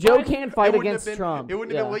 yeah. mean, Joe Biden- can't fight It wouldn't against have been, Trump. It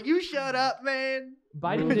wouldn't yeah. have been like, you shut up, man.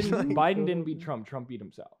 Biden It's didn't. like- Biden didn't beat Trump. Trump beat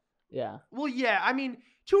himself. Yeah. Well, yeah, I mean,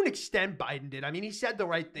 to an extent, Biden did. I mean, he said the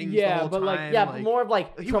right things Yeah, the whole but, time. like- Yeah, but more of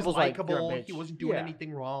like he Trump was was like, "You're a likable. bitch." He wasn't doing Yeah.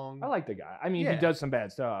 anything wrong. I like the guy. I mean, Yeah. he does some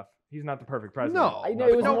bad stuff. He's not the perfect president. No, I know but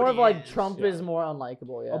it was more of nobody like is. Trump Yeah. is more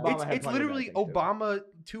unlikable. Yeah. Obama had It's plenty of literally bad things, too. Obama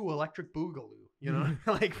to Electric Boogaloo. You know,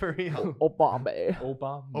 like for real. Obama.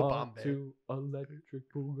 Obama to electric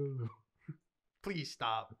boogaloo. Please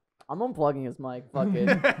stop. I'm unplugging his mic. Fuck it.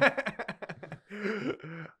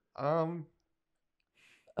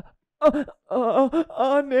 Nick.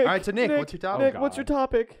 All right, so Nick, what's your topic? Nick, Oh, what's your God.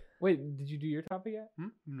 topic? Wait, did you do your topic yet?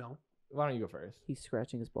 No. Why don't you go first? He's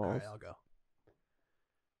scratching his All balls. right, I'll go.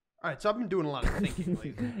 All right, so I've been doing a lot of thinking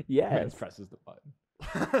lately. Yes. presses the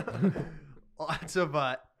button. Lots of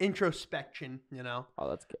introspection, you know. Oh,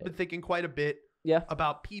 that's Been good. thinking quite a bit. Yeah.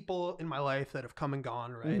 about people in my life that have come and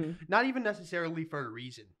gone, right? Mhm. Not even necessarily for a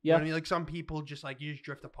reason. You Yeah. know what I mean? Like some people just like you just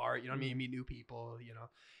drift apart, you know what I mean? You meet new people, you know.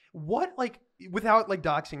 What like without like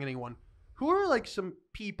doxing anyone, who are like some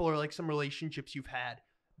people or like some relationships you've had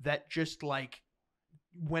that just like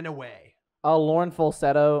went away? Lauren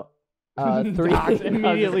Falsetto. 3 Doxed,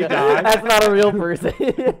 immediately doxed. That's not a real person.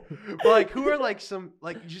 But like who are like some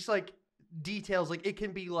like just like details, like it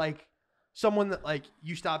can be like someone that like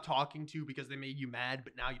you stopped talking to because they made you mad,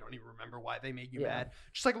 but now you don't even remember why they made you Yeah. mad.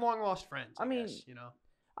 Just like long lost friends. I mean, guess, you know.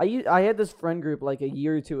 I had this friend group like a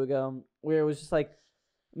year or two ago where it was just like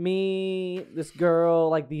me, this girl,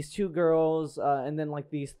 like these 2 girls, and then like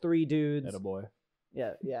these 3 dudes. Atta boy.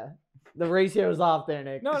 Yeah. The ratio's off there,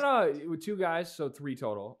 Nick. No, with 2 guys, so 3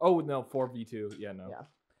 total. Oh no, 4v2. Yeah, no. Yeah.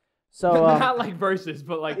 So Not like versus,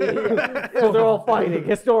 but like they're all fighting.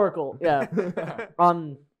 Historical. Yeah.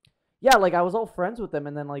 Yeah, like I was all friends with them,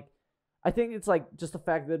 and then like I think it's like just the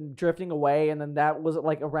fact that I'm drifting away, and then that was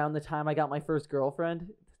like around the time I got my first girlfriend.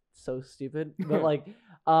 So stupid, but like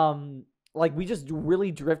we just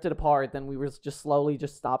really drifted apart. Then we were just slowly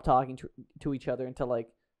just stopped talking to each other until like,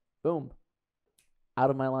 boom, out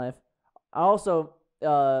of my life. I also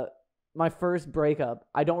my first breakup.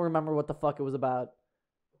 I don't remember what the fuck it was about.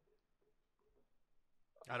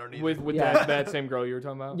 I don't even. with Yeah. that same girl you were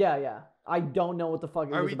talking about. Yeah. I don't know what the fuck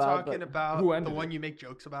it Are was we about. talking but- about Who the ended one it? you make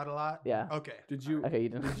jokes about a lot? Yeah. Okay. Did you Okay, you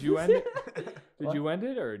didn't. did you end it? Did What? you end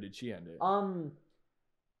it or did she end it?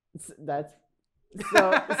 That's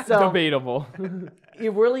so Debatable.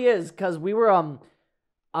 it really is because we were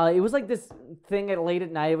it was like this thing at late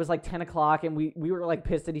at night. It was like 10 o'clock, and we were like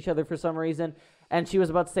pissed at each other for some reason. And she was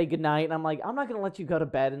about to say goodnight, and I'm like, I'm not gonna let you go to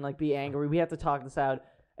bed and like be angry. We have to talk this out.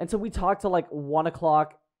 And so we talked to like 1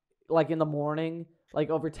 o'clock, like in the morning, like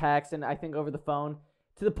over text and I think over the phone,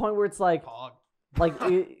 to the point where it's like, Pog.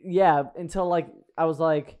 yeah, until like I was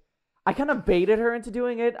like, I kind of baited her into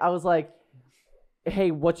doing it. I was like,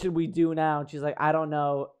 hey, what should we do now? And she's like, I don't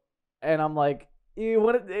know. And I'm like,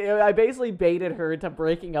 I basically baited her into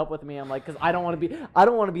breaking up with me. I'm like, because I don't want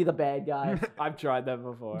to be the bad guy. I've tried that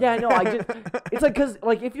before. Yeah, I know. It's like, because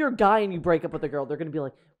like if you're a guy and you break up with a girl, they're gonna be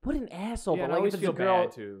like, what an asshole. Yeah, But and I like always if it's a feel girl,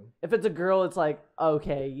 bad too. if it's a girl, it's like,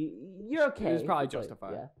 okay, you're okay. It was probably It's like,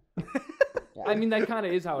 justified. yeah. Yeah. I mean, that kind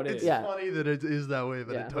of is how it is. It's Yeah. funny that it is that way,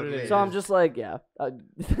 but Yeah. it totally is. is. So I'm just like, yeah,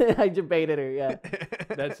 I just baited her. Yeah.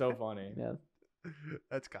 That's so funny. Yeah.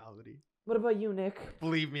 That's comedy. What about you, Nick?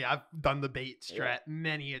 Believe me, I've done the bait strat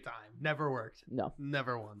many a time. Never worked. No.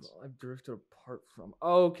 Never once. I've drifted apart from.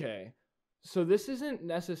 Okay, so this isn't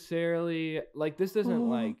necessarily like this isn't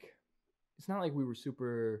like it's not like we were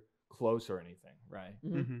super close or anything, right?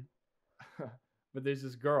 Mhm. Mm-hmm. But there's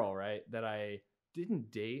this girl, right, that I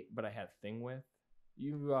didn't date, but I had a thing with.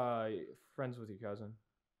 You friends with your cousin?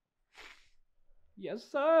 Yes,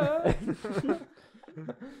 sir.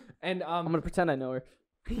 And I'm gonna pretend I know her.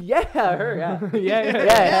 Yeah, her. Yeah.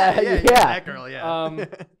 Yeah. That girl, yeah.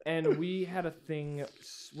 And we had a thing.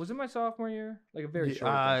 Was it my sophomore year? Like a very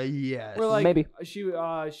short. thing. yes. We're like, Maybe. She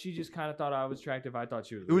just kind of thought I was attractive. I thought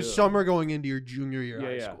she was. It was good. summer going into your junior year of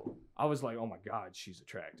high Yeah. school. I was like, oh my god, she's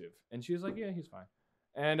attractive, and she was like, yeah, he's fine.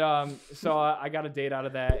 And so I got a date out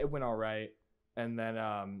of that. It went all right, and then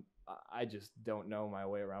I just don't know my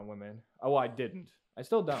way around women. Oh, I didn't. I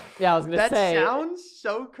still don't. Yeah, I was gonna That say. sounds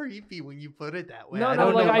so creepy when you put it that way. No, I no,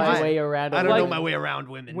 don't like, know I my just- way around. I it. don't know like, my way around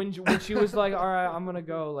women. When she was like, all right, I'm gonna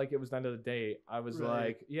go. Like it was the end of the date. I was Right.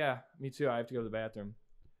 like, yeah, me too. I have to go to the bathroom.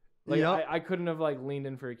 Like Yep. I couldn't have like leaned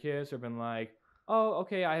in for a kiss or been like, oh,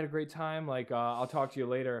 okay, I had a great time. Like I'll talk to you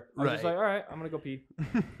later. I was just Right. like, all right, I'm gonna go pee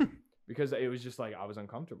because it was just like I was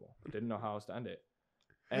uncomfortable. Didn't know how else to end it.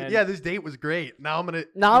 And yeah, this date was great. Now I'm gonna.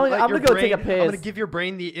 Now let I'm your gonna go take a I'm gonna piss. give your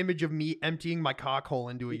brain the image of me emptying my cock hole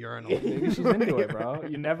into a urinal. maybe she's into it, bro.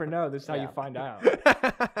 You never know. This is how you Yeah. find out.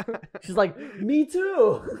 She's like, me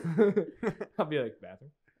too. I'll be like,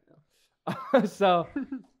 bathroom. So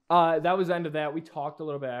that was the end of that. We talked a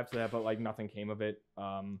little bit after that, but like nothing came of it.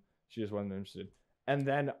 She just wasn't interested. And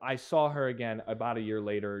then I saw her again about a year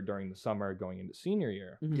later during the summer going into senior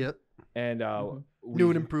year. Yep. And Mhm. New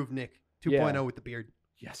and improved Nick 2.0 Yeah. with the beard.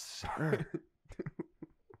 yes, sir.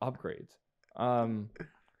 Upgrades.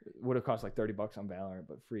 Would have cost like $30 on Valorant,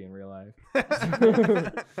 but free in real life.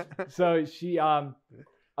 So she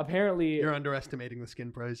apparently You're underestimating the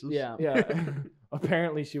skin prices. Yeah. yeah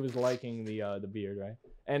apparently she was liking the beard, right?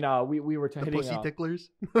 And we were The hitting pussy up. ticklers.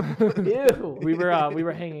 Ew. we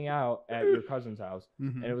were hanging out at your cousin's house,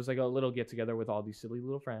 Mhm. and it was like a little get together with all these silly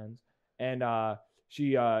little friends. And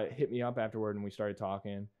she hit me up afterward, and we started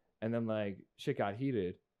talking. And then like shit got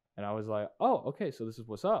heated, and I was like, oh, okay, so this is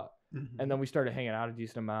what's up. Mhm. And then we started hanging out a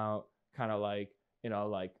decent amount, kind of like you know,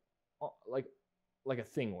 like a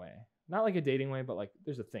thing way, not like a dating way, but like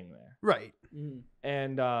there's a thing there. Right.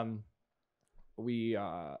 And we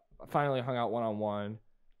finally hung out one-on-one.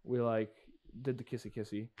 We like did the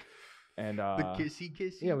kissy, and The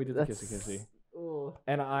kissy. yeah, we did the kissy. Ooh.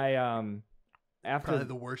 And I after Probably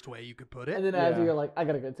the worst way you could put it. And then after Yeah. you're like, I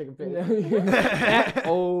gotta go take a pic.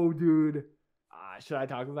 oh, dude, should I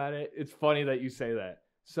talk about it? It's funny that you say that.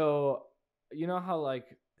 So you know how like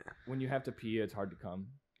when you have to pee, it's hard to come.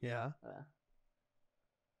 Yeah.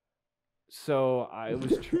 So I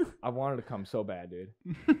wanted to come so bad, dude.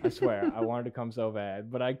 I swear, I wanted to come so bad,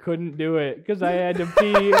 but I couldn't do it because I had to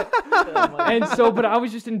pee. And so, but I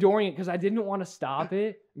was just enduring it because I didn't want to stop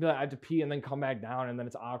it. Be like, I have to pee and then come back down, and then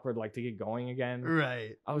it's awkward, like to get going again.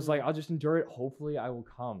 Right. I was like, I'll just endure it. Hopefully, I will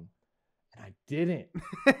come, and I didn't.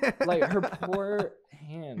 Like her poor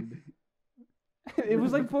hand. It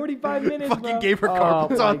was like 45 minutes. Fucking bro. gave her Oh carpal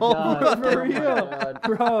my tunnel. God. For Oh my real, God.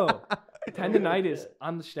 bro. Tendonitis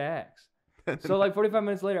on the stacks. So like 45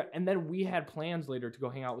 minutes later, and then we had plans later to go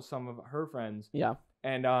hang out with some of her friends. Yeah.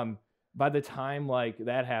 And by the time like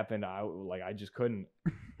that happened, I just couldn't.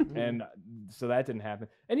 And so that didn't happen.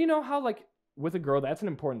 And you know how like with a girl, that's an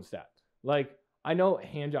important step. Like I know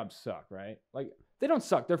hand jobs suck, right? Like they don't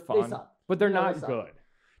suck, they're fun, suck. but they're No, they not suck. good.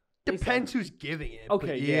 Depends who's giving it. Okay,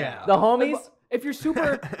 but yeah. The homies, If you're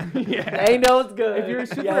super, yeah. they know it's good. If you're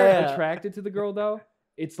super Yeah. attracted to the girl though,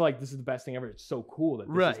 it's like this is the best thing ever. It's so cool that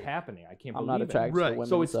this Right. is happening. I can't I'm believe not it. attracted Right. to women.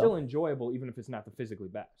 So it's still enjoyable, even if it's not the physically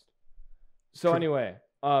best. So True. anyway,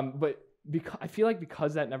 but because I feel like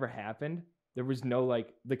because that never happened, there was no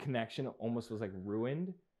like the connection almost was like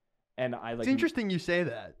ruined, and I like It's interesting you say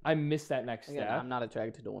that. I missed that next Again, step, I'm not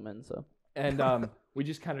attracted to women, so. and we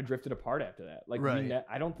just kind of drifted apart after that. Like Right.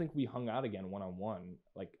 I don't think we hung out again one-on-one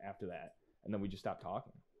like after that, and then we just stopped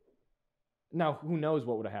talking. Now who knows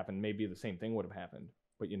what would have happened? Maybe the same thing would have happened,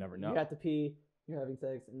 but you never know. You have to pee. You're having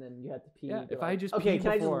sex, and then you have to pee. Yeah, you're if I just okay,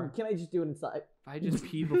 peed before- can I just do it inside? If I just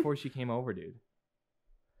peed before she came over, dude,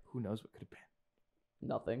 who knows what could have been.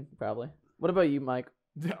 Nothing, probably. What about you, Mike?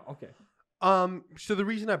 Okay. So the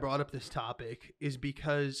reason I brought up this topic is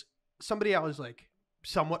because somebody I was like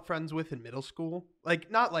somewhat friends with in middle school, like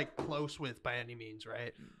not like close with by any means,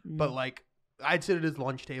 right? But like I'd sit at his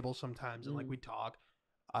lunch table sometimes and like we'd talk.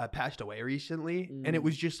 Passed away recently, and it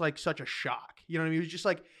was just like such a shock. You know what I mean? It was just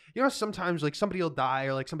like, you know, sometimes like somebody will die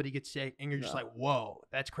or like somebody gets sick, and you're just like, whoa,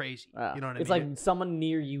 that's crazy. You know what I mean? It's like someone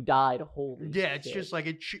near you died. Holy yeah, it's shit. just like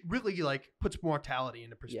it really like puts mortality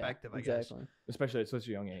into perspective. I guess. Exactly. Especially at such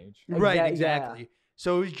a young age. Right, Yeah. exactly.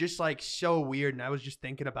 So it was just like so weird, and I was just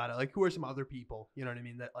thinking about it. Like, who are some other people? You know what I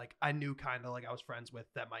mean? That like I knew kind of like I was friends with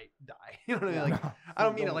that might die. You know what I mean? Like, I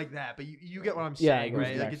don't mean it like that, but you get what I'm Yeah, saying, who's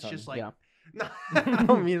right? Like next it's on- just like yeah. no, I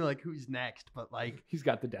don't mean like who's next, but like He's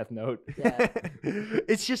got the death note. Yeah.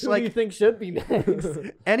 it's just Who do you like think should be next?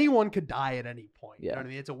 anyone could die at any point. You Yeah. know what I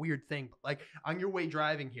mean? It's a weird thing. But like on your way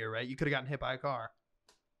driving here, right? You could have gotten hit by a car.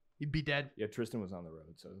 You'd be dead. Yeah, Tristan was on the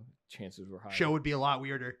road, so chances were high. Show would be a lot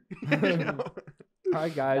weirder. You know? All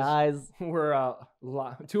right, guys. Guys. We're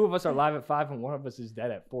two of us are live at 5, and one of us is dead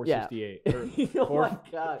at 4:68. Oh Or my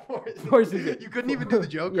god. You couldn't even do the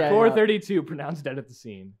joke. Yeah. right? 4:32, pronounced dead at the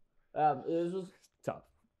scene. It was Tough.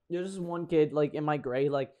 There's this one kid like in my grade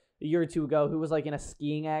like a year or two ago who was like in a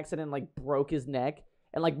skiing accident and, like broke his neck,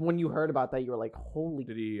 and like when you heard about that you were like, holy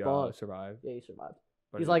Did he fuck. survive? Yeah, he survived.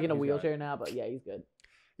 But He's like in a got- wheelchair now, but yeah, he's good.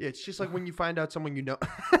 Yeah, it's just like when you find out someone you know.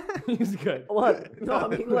 He's good. What? No, I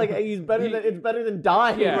mean like it's better than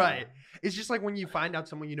dying. Yeah. Right. It's just like when you find out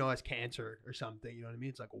someone you know has cancer or something. You know what I mean?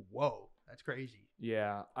 It's like, whoa, that's crazy.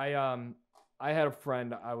 Yeah, I had a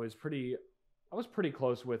friend I was pretty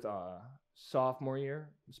close with sophomore year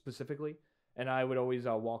specifically, and I would always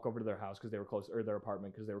walk over to their house because they were close, or their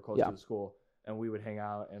apartment because they were close Yeah. to the school, and we would hang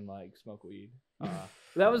out and like smoke weed.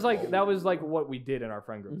 That was like what we did in our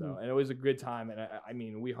friend group though, and it was a good time. And I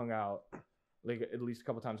mean, we hung out like at least a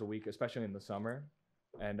couple times a week, especially in the summer,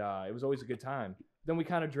 and it was always a good time. Then we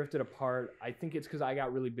kind of drifted apart. I think it's because I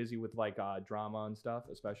got really busy with like drama and stuff,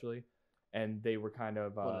 especially, and they were kind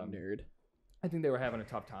of What a nerd. I think they were having a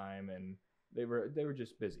tough time, and they were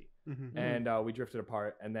just busy, Mm-hmm. and we drifted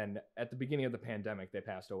apart. And then at the beginning of the pandemic, they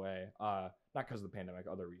passed away. Not because of the pandemic,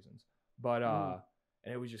 other reasons, but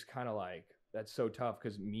and it was just kind of like that's so tough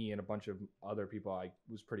because me and a bunch of other people I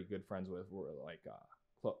was pretty good friends with were like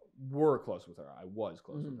were close with her. I was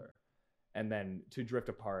close with her, and then to drift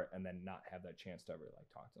apart and then not have that chance to ever like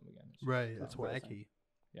talk to them again. It's just Right. tough. That's wacky.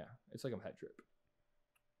 Yeah, it's like a head trip.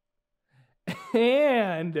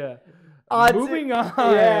 And moving on.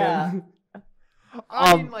 Yeah.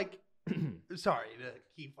 I mean, like, sorry to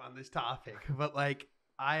keep on this topic, but like,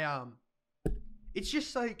 I it's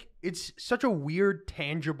just like it's such a weird,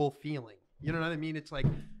 tangible feeling. You know what I mean? It's like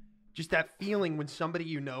just that feeling when somebody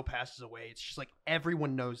you know passes away. It's just like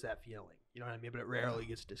everyone knows that feeling. You know what I mean? But it rarely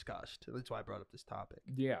gets discussed. That's why I brought up this topic.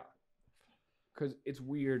 Yeah. Because it's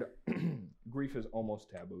weird. Grief is almost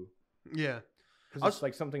taboo. Yeah. Because it's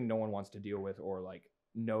like something no one wants to deal with or like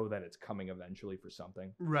know that it's coming eventually for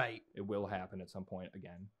something. Right. It will happen at some point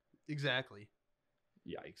again. Exactly.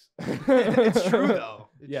 Yikes. It's true though.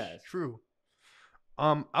 It's Yes. true.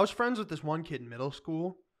 I was friends with this one kid in middle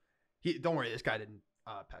school. Don't worry, this guy didn't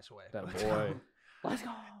pass away. That But, boy. Let's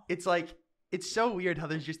go. It's like it's so weird how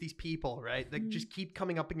there's just these people, right? That just keep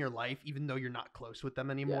coming up in your life, even though you're not close with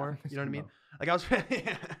them anymore. You know what I mean? Like I was,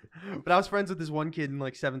 but I was friends with this one kid in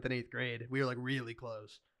like 7th and 8th grade. We were like really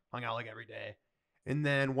close, hung out like every day. And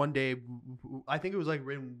then one day, I think it was like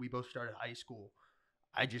when we both started high school.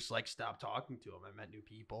 I just like stopped talking to him. I met new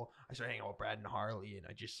people. I started hanging out with Brad and Harley, and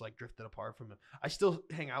I just like drifted apart from him. I still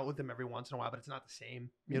hang out with him every once in a while, but it's not the same.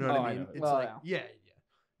 You know what Oh, I I mean? know. It's Well, like yeah.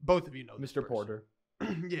 Both of you know this Mr. person. Porter.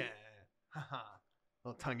 Yeah. Haha.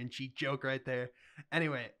 Little tongue-in-cheek joke right there.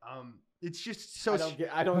 Anyway, it's just so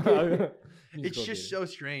I don't get it's just so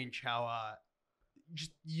strange how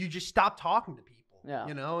you just stop talking to people. Yeah.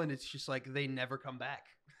 You know, and it's just like they never come back.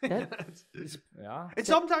 That- Yeah. And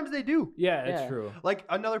sometimes they do. Yeah, it's Yeah. true. Like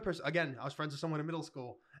another person, again, I was friends with someone in middle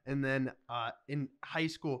school, and then in high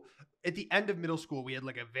school, at the end of middle school, we had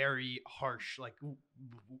like a very harsh, like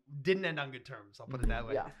didn't end on good terms. I'll put it that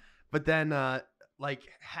way. Yeah. But then, like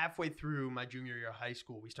halfway through my junior year of high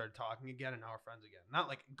school, we started talking again, and now we're friends again. Not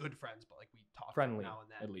like good friends, but like we talk Friendly, now and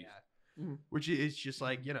then. at least. Yeah. Mhm. Which is just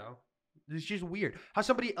like it's just weird how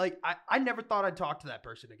somebody like I never thought I'd talk to that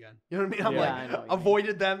person again. You know what I mean? I'm Yeah, I know what like you mean.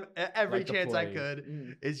 avoided them every Like the chance I plague. could.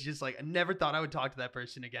 Mm. It's just like I never thought I would talk to that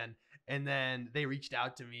person again. And then they reached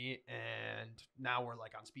out to me, and now we're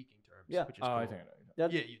like on speaking terms. Yeah. Which is Oh, cool. I think I know.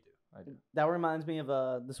 That, Yeah, you do. I do. that reminds me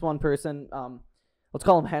of this one person. Let's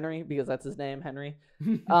call him Henry because that's his name, Henry.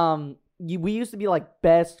 We used to be like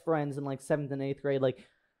best friends in like 7th and 8th grade. Like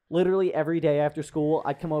literally every day after school,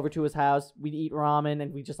 I'd come over to his house. We'd eat ramen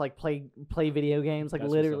and we just like play video games. Like That's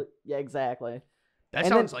what's literally, yeah, exactly. That And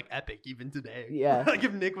sounds then- like epic even today. Yeah. Like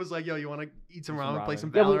if Nick was like, "Yo, you want to eat some Some ramen, play ramen.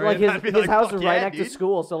 some Yeah, Valorant?" like I'd be his house "Fuck was right yeah, next to dude."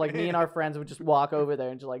 school, so like me and our friends would just walk over there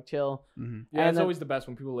and just like chill. Mhm. Yeah, And it's then- always the best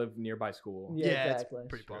when people live nearby school. Yeah, Yeah, exactly. it's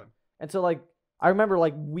pretty Sure. fun. And so like I remember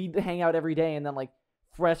like we'd hang out every day, and then like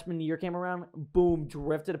freshman year came around, boom,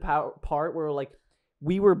 drifted apart. Where like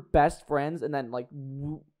we were best friends, and then like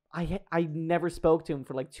I never spoke to him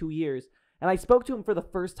for like 2 years, and I spoke to him for the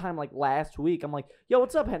first time like last week. I'm like, "Yo,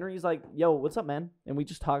 what's up, Henry?" He's like, "Yo, what's up, man?" And we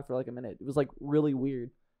just talked for like a minute. It was like really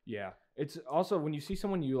weird. Yeah. It's also when you see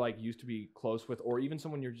someone you like used to be close with, or even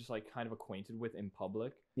someone you're just like kind of acquainted with in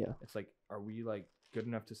public. Yeah. It's like, are we like good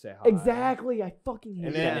enough to say hi? Exactly. I fucking hate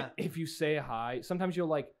And that. then Yeah. if you say hi, sometimes you'll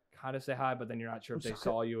like kind of say hi, but then you're not sure if I'm they so-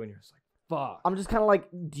 saw you, and you're just like, fuck. I'm just kind of like,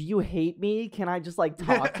 do you hate me? Can I just like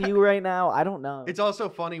talk to you right now? I don't know. It's also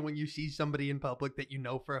funny when you see somebody in public that you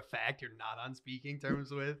know for a fact you're not on speaking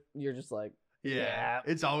terms with. You're just like, Yeah, Yeah.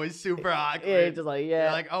 it's always super awkward. yeah, just like You're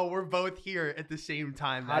yeah. like, oh, we're both here at the same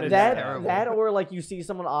time. How That did is that terrible. that or like you see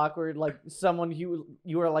someone awkward, like someone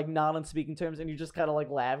you are like not on speaking terms, and you're just kind of like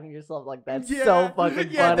laughing at yourself, like that's so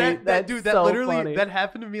fucking yeah, funny. That That's dude, that so literally funny. that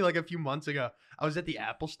happened to me like a few months ago. I was at the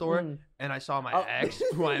Apple store Mm, and I saw my Oh. ex,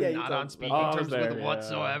 who I am Yeah, you not told on me. speaking Oh, I was terms there, with yeah.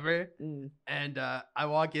 whatsoever. mm. And I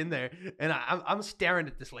walk in there and I'm staring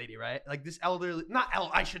at this lady, right? Like this elderly,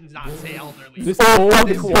 I should not say elderly. This old old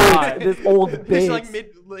this- twat. this old bitch. This like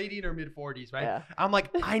lady in her mid 40s, right? Yeah. I'm like,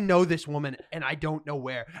 I know this woman and I don't know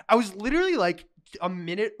where. I was literally like a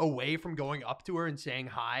minute away from going up to her and saying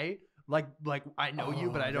hi. Like I know you,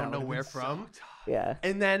 but I don't know where from. Yeah.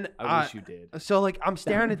 And then I wish you did. so like I'm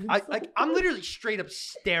staring at would've been I'm literally straight up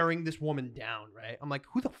staring this woman down, right? I'm like,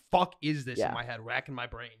 who the fuck is this Yeah. in my head, racking my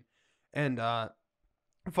brain? And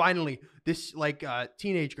finally this like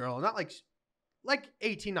teenage girl, not like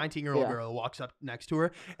 18, 19-year-old Yeah. girl walks up next to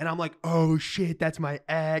her, and I'm like, oh shit, that's my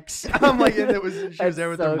ex. I'm like, and she was That's there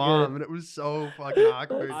with so her mom, good. and it was so fucking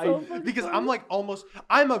awkward. That's so fucking because funny. I'm like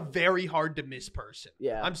I'm a very hard to miss person.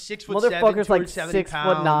 Yeah. I'm 6'7", Motherfucker's like 270 6'9".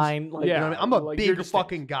 pounds. Like, You know what I mean? I'm a Like, you're big distinct.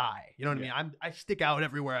 fucking guy. You know what Yeah. I mean? I stick out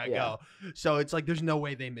everywhere I Yeah. go. So it's like there's no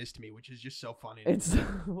way they missed me, which is just so funny. it's so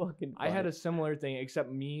fucking. I had funny. a similar thing,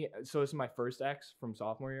 except me. So this is my first ex from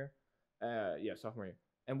sophomore year. Yeah, sophomore year,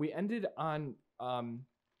 and we ended on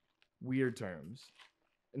weird terms,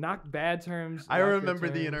 not bad terms. I not good remember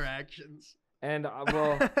the terms. interactions. And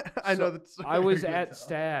well, I know so that. I was at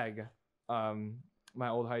Stag, my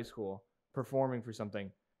old high school, performing for something,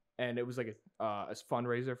 and it was like a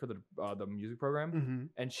fundraiser for the music program. Mm-hmm.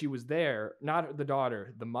 And she was there, not the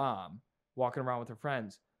daughter, the mom, walking around with her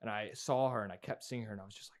friends. And I saw her, and I kept seeing her, and I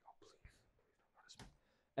was just like, oh, please don't notice me.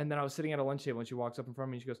 And then I was sitting at a lunch table, and she walks up in front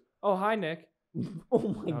of me, and she goes, oh, hi, Nick. Oh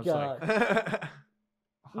my I was god. like,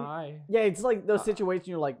 hi. Yeah, it's like those situations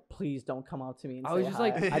you're like, please don't come up to me and I say was just hi.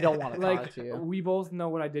 like, I don't want to like, talk to you. we both know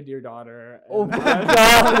what I did to your daughter. Oh and my I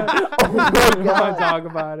god. Oh my don't god. want to talk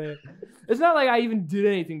about it. It's not like I even did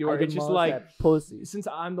anything to her. It's just like, that pussy. since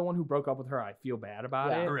I'm the one who broke up with her, I feel bad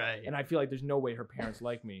about Yeah. it. Right. And I feel like there's no way her parents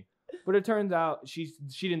like me. But it turns out she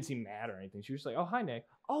didn't seem mad or anything. She was just like, oh, hi, Nick.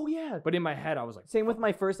 Oh yeah. But in my head, I was like, Same with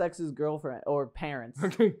my first ex's girlfriend or parents.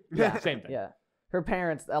 yeah, same thing. Yeah, her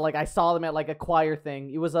parents. Like I saw them at like a choir thing.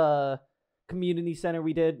 It was a community center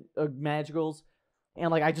we did, Madrigals, and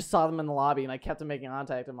like I just saw them in the lobby, and I kept making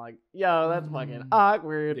contact. I'm like, yo, that's fucking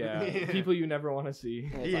awkward. Yeah, Yeah. people you never want to see.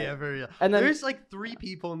 And it's Yeah, like, very. and then There's like 3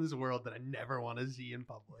 people in this world that I never want to see in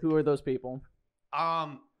public. who are those people?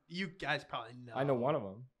 You guys probably know. I know one of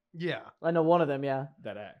them, Yeah, I know one of them. Yeah.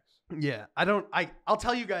 that ex. yeah. I'll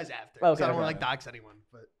tell you guys after. 'cause Okay, I don't want okay. to like dox anyone,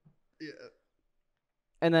 but yeah.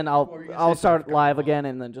 And then What were you gonna I'll say, start Jeff? live Go on. again,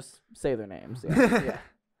 and then just say their names. Yeah.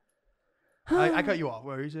 yeah. I cut you off.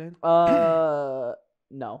 What were you saying?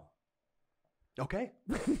 No. Okay.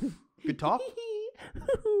 Good talk.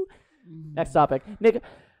 Next topic, Nick.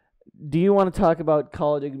 Do you want to talk about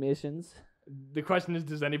college admissions? The question is,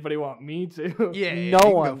 does anybody want me to? Yeah. No you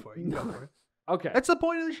can one. Go for it. You can go for it. Okay. That's the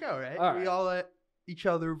point of the show, right? All We right. all let each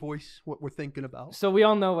other voice what we're thinking about. So we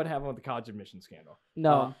all know what happened with the college admission scandal.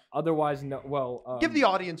 No. Otherwise, no. Well, Give the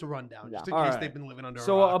audience a rundown, just in Yeah. case All they've right. been living under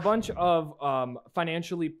So a a rock. bunch of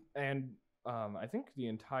financially and I think the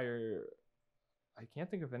entire. I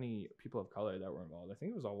can't think of any people of color that were involved. I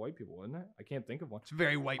think it was all white people, wasn't it? I can't think of one. It's a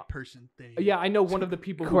very white person thing. Yeah, I know one of the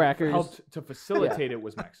people who Crackers. helped to facilitate it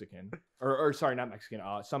was Mexican, or sorry, not Mexican.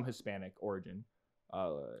 Some Hispanic origin. I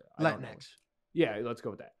don't know. Latinx. Yeah, let's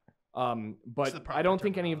go with that. But the proper I don't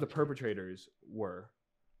think any of the terminology. perpetrators were.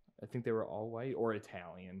 I think they were all white or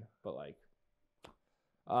Italian, but like,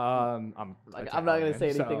 I'm I'm not gonna say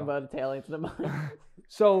Italian, anything so- about Italians in the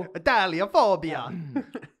So Italiaphobia.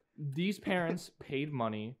 these parents paid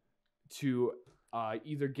money to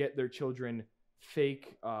either get their children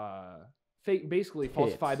fake, basically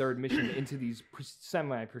falsify Hits. their admission into these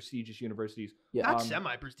semi-prestigious universities. Yeah. Not Um,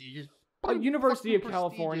 semi-prestigious. University of Fucking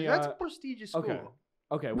California- prestigious. That's a prestigious school. Okay.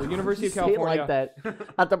 Okay, well, University of Say it California like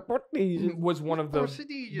that. At the prestigious. was one of the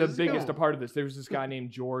Prestigious biggest school. a part of this. There was this guy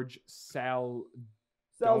named George Salzoni.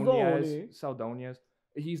 Saldonias.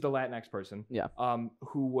 He's the Latinx person. Yeah.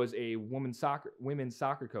 Who was a women's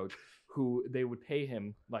soccer coach who they would pay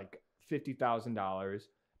him like $50,000 To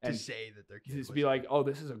and say that their kid just was be like, oh,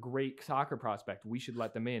 this is a great soccer prospect. We should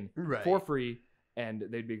let them in right. for free, and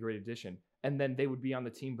they'd be a great addition. And then they would be on the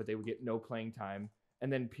team, but they would get no playing time.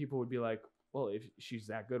 And then people would be like, well, if she's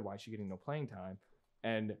that good, why is she getting no playing time?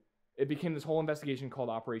 And it became this whole investigation called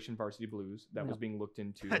Operation Varsity Blues that was being looked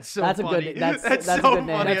into. That's so That's a good- funny. that's that's a so good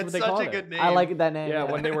name. funny. That's what It's they such called a it. good name. I like that name. yeah,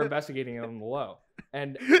 when they were investigating it on the low.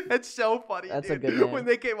 And That's so funny. That's a dude. good name. When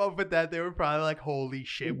they came up with that, they were probably like, "Holy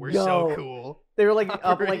shit, we're Yo. so cool." They were like up like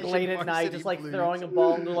Operation late at night, Varsity just like Blues. throwing a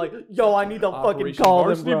ball, and they're like, "Yo, I need to fucking Operation call them,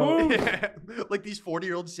 Varsity bro." Blues. Yeah. Like these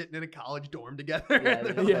 40-year-olds sitting in a college dorm together. Yeah,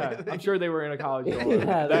 They're yeah, like- I'm sure they were in a college dorm.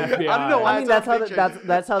 Yeah, The they- FBI. I don't know why. I mean, that's that's what how I'm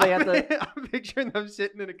that's how they have to. picturing. I'm picturing them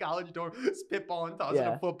sitting in a college dorm, spitballing, tossing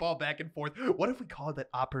Yeah. a football back and forth. What if we called that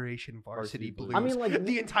Operation Varsity Varsity Blues? Blues. I mean, like,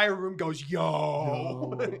 the entire room goes,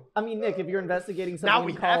 "Yo!" I mean, Nick, if you're investigating something, Now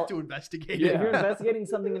we in have to investigate Yeah. it. If you're investigating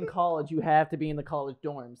something in college, you have to be in the college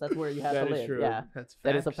dorms. That's where you have That to is live. true. Yeah, That's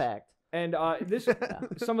that is a facts. fact. And this,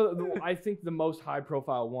 some of the, I think the most high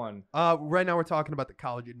profile one. Right now we're talking about the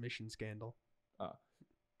college admission scandal.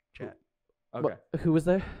 Chat. Okay, What- who was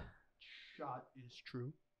there? Shot is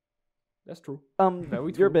true. that's true. You're Very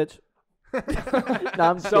a true. bitch. No,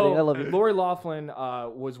 I'm just kidding. I love you. Lori Laughlin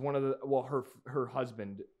was one of the her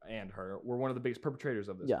husband and her were one of the biggest perpetrators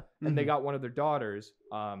of this. Yeah. And they Mhm. got one of their daughters.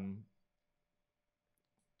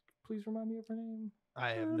 Please remind me of her name.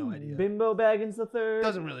 I have no idea. Bimbo Baggins the third.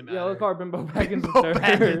 Doesn't really matter. Yeah, let's call her Bimbo Baggins Bimbo the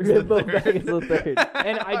Baggins third. the Bimbo third. Baggins the third.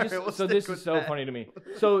 And I All just right, we'll so stick this with is so that. funny to me.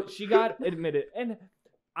 So she got admitted, and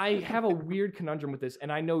I have a weird conundrum with this, and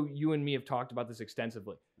I know you and me have talked about this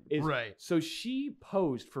extensively. Right. So she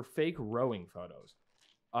posed for fake rowing photos,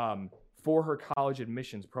 for her college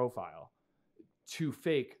admissions profile, to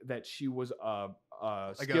fake that she was a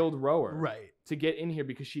Like a- skilled rower, Right. to get in here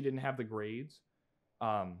because she didn't have the grades.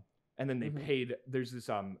 And then they Mhm. paid. There's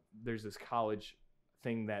this college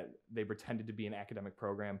thing that they pretended to be an academic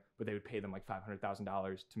program, but they would pay them like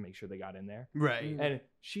 $500,000 to make sure they got in there. Right. And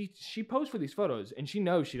she posed for these photos, and she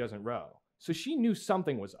knows she doesn't row, so she knew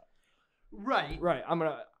something was up. Right. Right.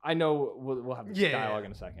 I know we'll have this dialogue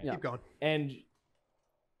in a second. Yeah. Keep going. And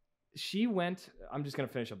she went. I'm just gonna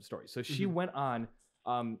finish up the story. So she went on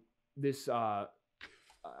this.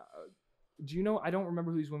 Do you know? I don't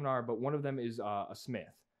remember who these women are, but one of them is a Smith.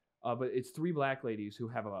 But it's 3 black ladies who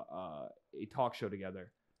have a talk show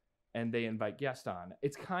together, and they invite guests on.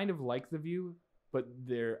 It's kind of like The View, but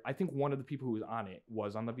I think one of the people who was on it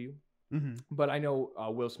was on The View. Mm-hmm. But I know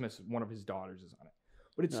Will Smith's one of his daughters is on it.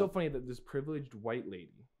 But it's so funny that this privileged white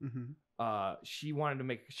lady, she wanted to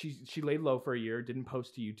make she laid low for a year, didn't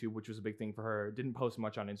post to YouTube, which was a big thing for her. Didn't post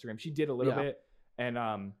much on Instagram. She did a little bit, and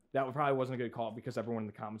that probably wasn't a good call because everyone in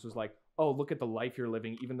the comments was like, "Oh, look at the life you're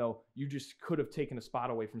living," even though you just could have taken a spot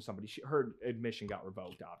away from somebody. Her admission got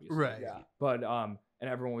revoked, obviously. Right. Yeah. But and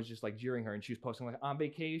everyone was just like jeering her, and she was posting like on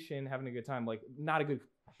vacation, having a good time, like not a good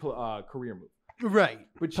career move. Right.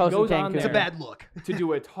 But she Posting goes on Cancun. It's a there bad look. to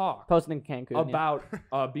do a talk Posting in Cancun.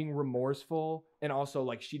 about being remorseful, and also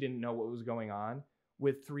like she didn't know what was going on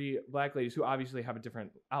with 3 black ladies who obviously have a different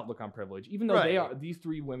outlook on privilege, even though these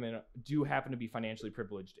 3 women do happen to be financially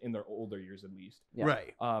privileged in their older years at least. Yeah.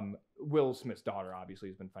 Right. Will Smith's daughter obviously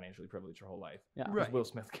has been financially privileged her whole life. Yeah. 'Cause Right. Will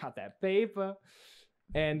Smith got that paper.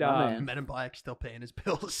 And man. Men in Black still paying his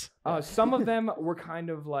bills. some of them were kind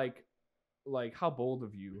of like how bold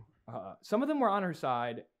of you. Some of them were on her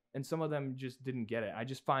side, and some of them just didn't get it. I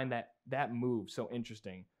just find that move so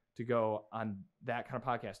interesting to go on that kind of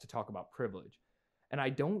podcast to talk about privilege. And I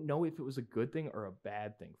don't know if it was a good thing or a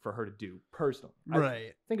bad thing for her to do personally. I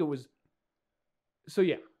Right. think it was. So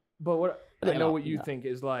yeah, but what I know what you think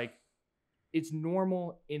is like, it's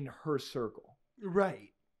normal in her circle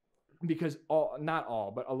Right. because not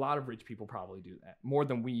all, but a lot of rich people probably do that more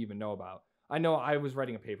than we even know about. I know I was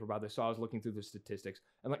writing a paper about this, so I was looking through the statistics.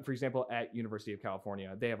 And like, for example, at University of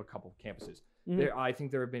California, they have a couple of campuses. I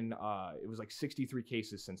think there have been, it was like 63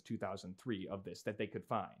 cases since 2003 of this that they could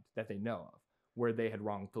find, that they know of, where they had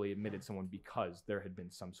wrongfully admitted someone because there had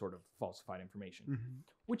been some sort of falsified information,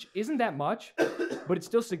 which isn't that much, but it's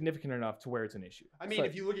still significant enough to where it's an issue. I mean, So-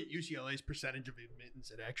 if you look at UCLA's percentage of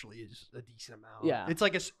admittance, it actually is a decent amount. Yeah. It's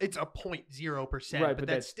like it's a 0.0%, Right, but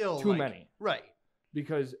that's still too like, many. Right.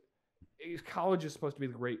 Because college is supposed to be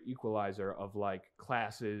the great equalizer of like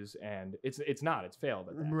classes, and it's not. It's failed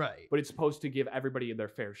at that. Right. But it's supposed to give everybody their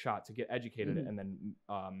fair shot to get educated and then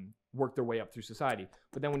work their way up through society.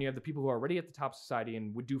 But then when you have the people who are already at the top of society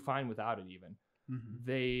and would do fine without it even,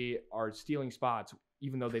 they are stealing spots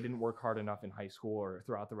even though they didn't work hard enough in high school or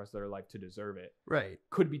throughout the rest of their life to deserve it. Right.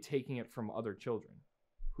 Could be taking it from other children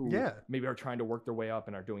who Yeah. maybe are trying to work their way up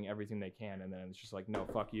and are doing everything they can, and then it's just like, no,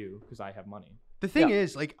 fuck you, because I have money. The thing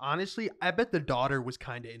is, like, honestly, I bet the daughter was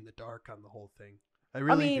kind of in the dark on the whole thing. I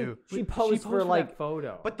really do. She posed for like that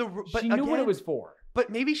photo, But she knew what again- it was for. But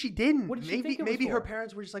maybe she didn't. What did she maybe think it was maybe her for?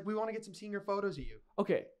 parents were just like, we want to get some senior photos of you,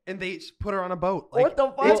 Okay, and they put her on a boat. What Like, the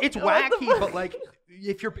fuck? It's What the wacky, fuck? but like,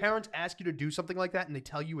 if your parents ask you to do something like that and they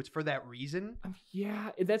tell you it's for that reason,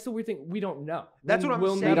 yeah, that's the weird thing. We don't know. that's what I'm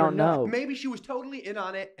We'll saying. We never don't know. Maybe she was totally in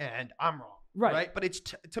on it, and I'm wrong. Right. But it's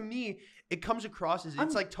to me, it comes across as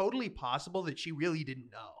it's like totally possible that she really didn't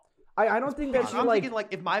know. I don't think that she I'm like. thinking like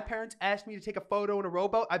if my parents asked me to take a photo in a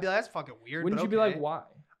rowboat, I'd be like, that's fucking weird. Wouldn't but you be like, okay. why?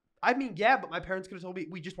 I mean, yeah, but my parents could have told me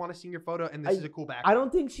we just want to see your photo and this is a cool background. I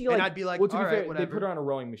don't think she and like. I'd be like, Well, to all be right, fair, whatever. they put her on a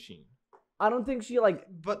rowing machine. I don't think she like.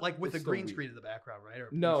 But like with It's a so green weird. screen in the background, right? Or a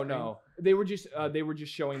blue No, screen? no, they were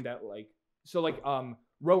just showing that like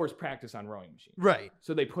rowers practice on rowing machines. Right.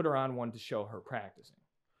 So they put her on one to show her practicing.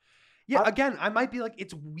 Yeah. Again, I might be like,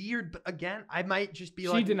 it's weird, but again, I might just be She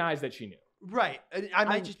like, denies that she knew. right. I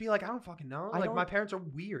might just be like, I don't fucking know. I Like don't- my parents are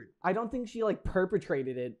weird. I don't think she like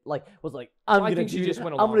perpetrated it. Like was like I I'm gonna think she do. just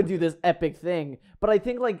went I'm along gonna with do it. this epic thing. But I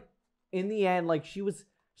think like in the end, like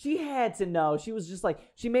she had to know. She was just like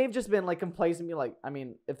she may have just been like complacent, be like, I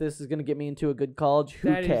mean, if this is gonna get me into a good college, who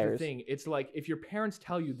That is cares? the thing. It's like if your parents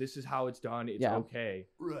tell you this is how it's done, it's Yeah. okay.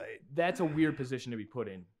 Right. That's a weird position to be put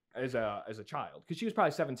in as a child, because she was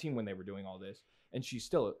probably 17 when they were doing all this, and she's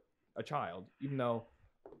still a child, even though.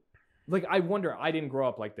 Like, I wonder, I didn't grow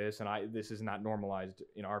up like this, and this is not normalized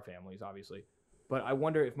in our families, obviously. But I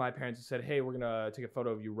wonder if my parents had said, hey, we're going to take a photo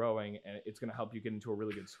of you rowing, and it's going to help you get into a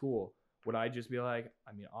really good school. Would I just be like,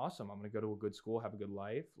 I mean, awesome, I'm going to go to a good school, have a good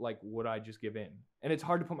life? Like, would I just give in? And it's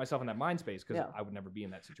hard to put myself in that mind space because Yeah. I would never be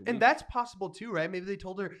in that situation. And that's possible too, right? Maybe they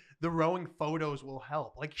told her the rowing photos will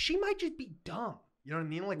help. Like she might just be dumb. You know what I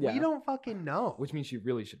mean? Like Yeah. we don't fucking know. Which means she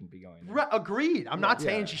really shouldn't be going there. Right, agreed. I'm not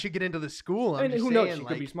saying Yeah. she should get into the school. I'm And just who saying, knows? She like,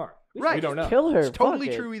 could be smart. Right. We don't know. Kill her. it's totally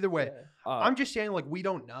fuck it. true either way. Yeah. I'm just saying, like, we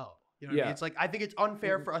don't know. You know what I Yeah. mean? It's like I think it's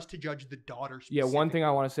unfair for us to judge the daughter. Yeah, one thing I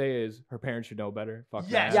specifically. want to say is her parents should know better. Fuck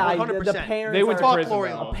Yes, that. Yeah, 100%. the parents. They went to are, Fuck prison. Lori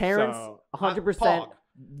though, Lowe. parents. so 100%. Pog.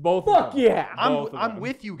 both. Fuck of them. yeah. Both of I'm them.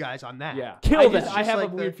 with you guys on that. Yeah, Kill I them. I have Just a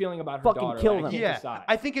like weird the- feeling about her Fucking daughter. kill I them. can't Yeah, decide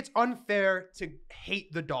I think it's unfair to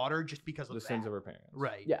hate the daughter just because of the that. sins of her parents.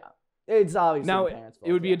 Right. Yeah. It's obviously Now the parents'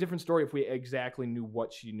 it would be fault, a different story if we exactly knew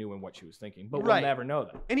what she knew and what she was thinking, but Right. we'll never know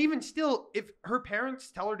that. And even still, if her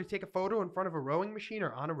parents tell her to take a photo in front of a rowing machine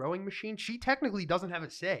or on a rowing machine, she technically doesn't have a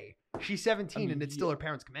say. She's 17 I mean, and it's still yeah. her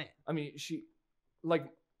parents' command. I mean, she.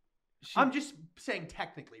 I'm just saying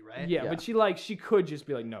technically, right? Yeah, Yeah. but she could just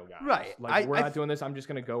be like, no, guys. Right. Like, we're I not doing this. I'm just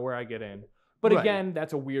gonna go where I get in. But Right. again,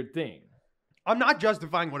 that's a weird thing. I'm not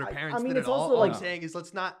justifying what her I parents mean, did it's at all. also All I'm like- saying is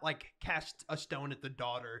let's not like cast a stone at the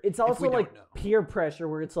daughter. It's if also we like don't know. peer pressure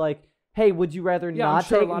where it's like, hey, would you rather Yeah, I'm not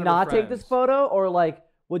sure a take lot of her not take this friends- photo, or like,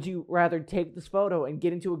 would you rather take this photo and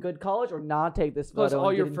get into a good college, or not take this Plus, photo all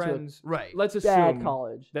and your get into friends. Right. Let's a bad assume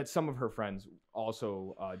college? that some of her friends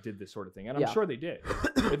also did this sort of thing, and I'm Yeah. sure they did.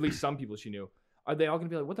 At least some people she knew. Are they all gonna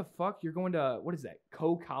be like, "What the fuck? You're going to what is that?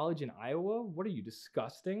 College in Iowa? What are you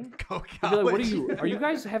disgusting?" Go They'll be like, "What are college. you? Are you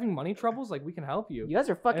guys having money troubles? Like, we can help you." You guys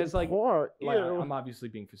are fucking it's like- poor. Like, Ew. I'm obviously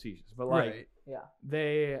being facetious, but like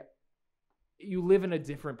Right. you live in a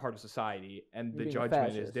different part of society, and You're the being a judgment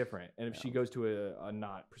is fascist. different. And if she Yeah. goes to a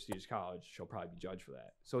not prestigious college, she'll probably be judged for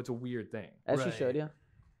that. So it's a weird thing. As she Right. showed you.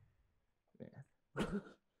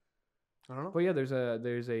 I don't know. But yeah, there's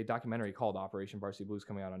a documentary called Operation Varsity Blues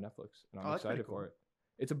coming out on Netflix, and I'm Oh, that's pretty excited cool. for it.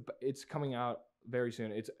 It's coming out very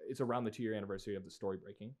soon. It's around the 2-year anniversary of the story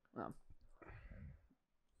breaking.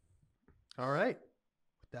 All right.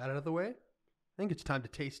 With that out of the way, I think it's time to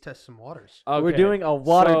taste test some waters. We're Okay, doing a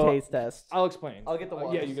water so taste test. I'll explain. I'll get the Yeah,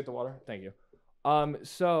 water. you get the water. Thank you.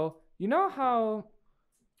 So you know how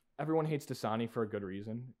everyone hates Dasani for a good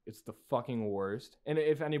reason? It's the fucking worst. And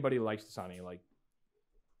if anybody likes Dasani, like,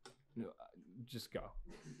 just go.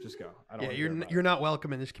 I don't Yeah, wanna hear about it. you're not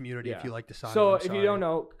welcome in this community if Yeah. you like Dasani. So I'm if you sorry. don't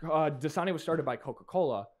know, Dasani was started by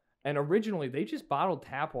Coca-Cola, and originally they just bottled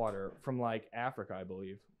tap water from like Africa, I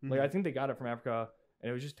believe. Like I think they got it from Africa, and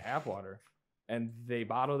it was just tap water, and they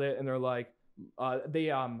bottled it, and they're like, they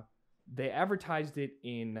advertised it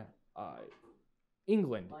in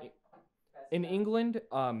England. In England,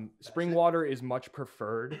 spring water is much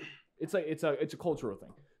preferred. It's a cultural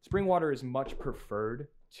thing. Spring water is much preferred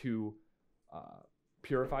to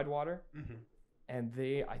purified water. Mhm.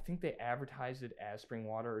 And I think they advertised it as spring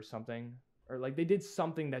water or something, or like they did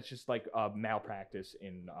something that's just like malpractice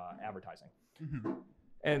in advertising. Mhm.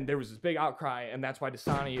 And there was this big outcry, and that's why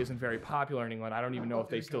Dasani isn't very popular in England. I don't even know if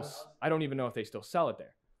they still sell it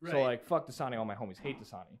there. So Right. like, fuck Dasani. All my homies hate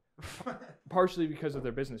Dasani, partially because of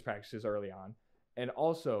their business practices early on, and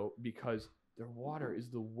also because their water is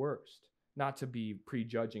the worst. Not to be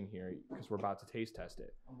prejudging here, because we're about to taste test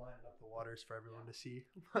it. I'm lining up the waters for everyone to see.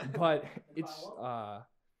 But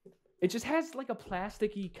it just has like a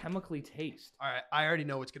plasticky, chemically taste, All right, I already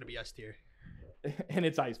know what's gonna be S tier. and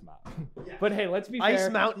it's Ice Mountain. Yeah. But hey, let's be Ice fair.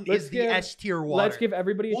 Mountain Let's is the give- S tier water. Let's give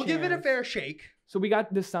everybody a We'll chance. give it a fair shake. So we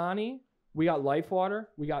got Dasani, we got Life Water,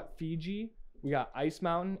 we got Fiji, we got Ice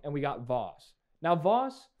Mountain, and we got Voss. Now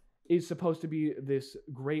Voss is supposed to be this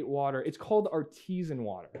great water. It's called artesian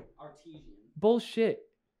water. Artesian. Bullshit.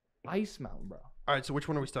 Ice Mountain, bro. All right, so which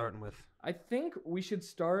one are we starting with? I think we should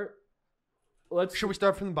start. Should we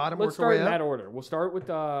start from the bottom? Let's work our start way in up? that order. We'll start with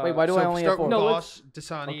Wait, why do I So only start have four? with No, Voss,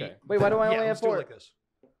 Dasani. Okay. Wait, why do I Yeah, only have let's do it four? like this.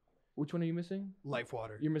 Which one are you missing? Life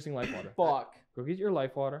water. You're missing Life Water. Fuck. Go get your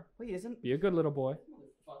Life Water. Wait, isn't? Be a good little boy.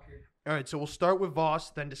 All right, so we'll start with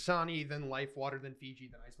Voss, then Dasani, then Life Water, then Fiji,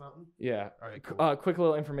 then Ice Mountain. Yeah. All right, cool. Quick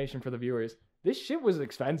little information for the viewers. This shit was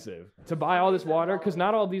expensive to buy all this water because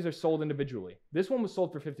not all of these are sold individually. This one was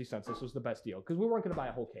sold for 50 cents. This was the best deal because we weren't going to buy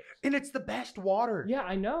a whole case. And it's the best water. Yeah,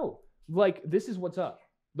 I know. Like, this is what's up.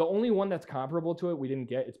 The only one that's comparable to it we didn't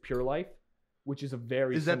get, it's Pure Life, which is a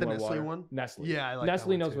very Is that the similar Nestle water. one? Nestle. Yeah, I like that Nestle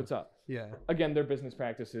one knows too. what's up. Yeah. Again, their business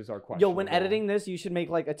practices are questionable. Yo, when editing this, you should make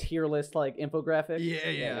like a tier list, like infographic.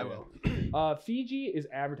 Yeah, I will. Fiji is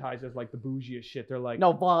advertised as like the bougiest shit. They're like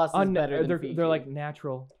No, Voss is better they're, than Fiji. they're like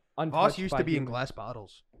natural. Voss untouched used by to be in humans. glass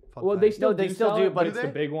bottles. Fun Well, fact. they still No, they do still sell do, it, but it's do the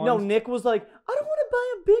they? big ones. No, Nick was like, I don't want to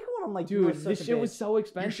buy a big one. I'm like, you are Dude, such this a shit was bitch. so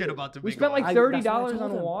expensive. shit about the We big spent one. like that's what I $30 told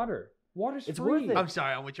on him. water. Water's It's free. worth it. I'm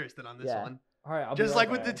sorry, I'm interested on this Yeah. one. All right, I'll be Just right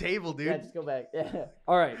like with the back. table, dude. Yeah, just go back. Yeah.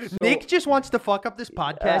 All right, so, Nick just wants to fuck up this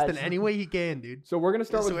podcast in it's- any way he can, dude. so we're gonna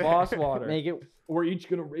start I with swear. Voss water. Make it. We're each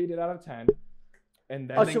gonna rate it out of 10, and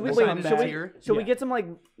then Oh, then should we we'll wait? come Should back we? here. Should we Yeah. get some like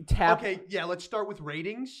tap? Okay, yeah. Let's start with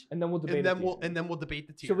ratings, and then we'll debate. and then we'll debate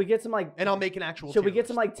the tier. Should we get some like? And I'll make an actual. Should we tier get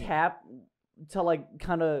some list. like tap to like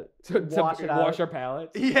kind of to wash it out? wash our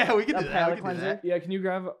palates. Yeah, we can A do that. palate We can do cleanser? that. Yeah, can you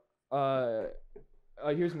grab?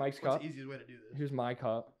 Here's Mike's What's cup. the easiest way to do this? Here's my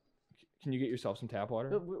cup. Can you get yourself some tap water?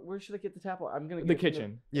 Where should I get the tap water? I'm gonna The get from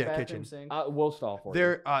kitchen. Yeah, bathroom kitchen. sink. We'll stall for you.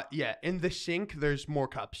 There, yeah, in the sink, there's more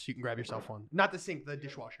cups. You can grab yourself one. Not the sink, the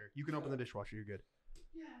dishwasher. You can open the dishwasher. You're good.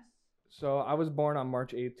 So I was born on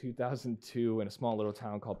March 8th, 2002 in a small little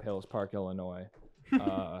town called Palos Park, Illinois.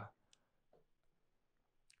 You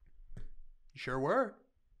sure were.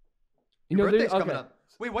 You Your know, birthday's there's- coming okay. up.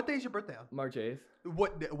 Wait, what day is your birthday on? March 8th.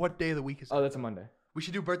 What day of the week is that? Oh, that's a Monday. We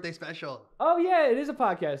should do birthday special. Oh, yeah, it is a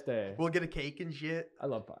podcast day. We'll get a cake and shit. I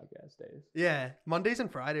love podcast days. Yeah, Mondays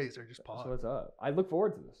and Fridays are just So pause. what's up? I look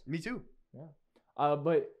forward to this. Me too.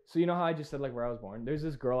 But so you know how I just said like where I was born? There's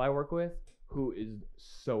this girl I work with who is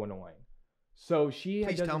so annoying. So she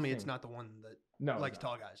Please does tell this me it's thing. not the one that No, likes no.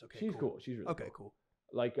 tall guys. Okay, She's cool. She's really Okay, cool.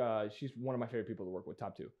 Like she's one of my favorite people to work with,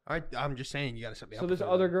 top 2. All right, I'm just saying you gotta set me up. So this with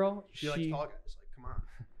other her. girl, She likes tall guys. Like,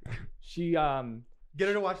 come on. she Get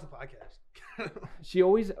her to watch the podcast. she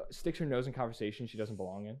always sticks her nose in conversation she doesn't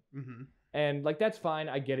belong in. Mm-hmm. And like that's fine.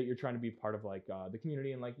 I get it. You're trying to be part of like the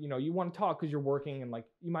community and like you know you want to talk because you're working and like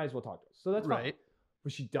you might as well talk to us. So that's fine. Right.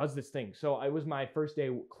 But she does this thing. So it was my first day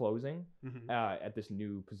closing Mm-hmm. at this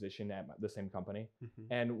new position at the same company.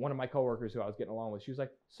 Mm-hmm. And one of my coworkers who I was getting along with, she was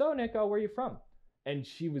like, "So Nico, where are you from?" And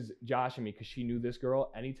she was joshing me because she knew this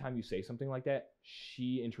girl. Anytime you say something like that,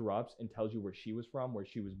 she interrupts and tells you where she was from, where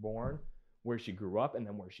she was born, where she grew up, and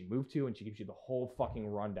then where she moved to, and she gives you the whole fucking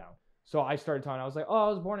rundown. So I started talking. I was like, "Oh, I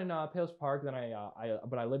was born in Palos Park. Then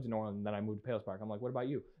but I lived in Orland. And then I moved to Palos Park." I'm like, "What about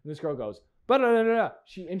you?" And this girl goes, "Ba-da-da-da-da."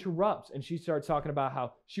 She interrupts and she starts talking about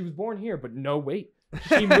how she was born here, but no, wait,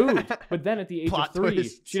 she moved. But then at the age Plot of 3,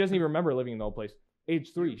 twists. she doesn't even remember living in the old place.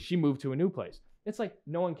 Age 3, she moved to a new place. It's like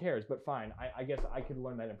no one cares, but fine. I guess I could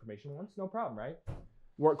learn that information once, no problem, right?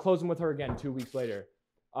 We're closing with her again 2 weeks later.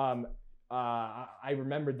 I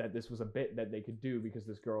remembered that this was a bit that they could do because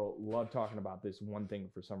this girl loved talking about this one thing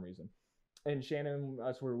for some reason. And Shannon,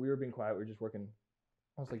 we were being quiet. We were just working.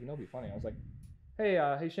 I was like, it'd be funny. I was like,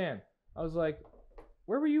 hey, Shan. I was like,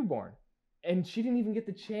 where were you born? And she didn't even get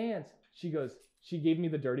the chance. She gave me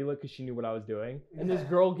the dirty look because she knew what I was doing. And this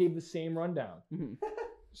girl gave the same rundown. Mhm.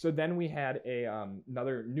 So then we had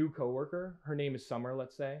another new coworker. Her name is Summer,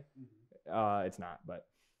 let's say. It's not, but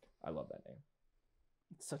I love that name.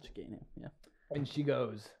 It's such a gay name. Yeah. And she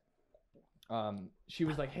goes, she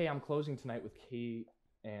was like, hey, I'm closing tonight with Kate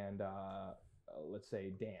and let's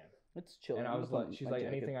say Dan. It's chill. And I was like, she's like,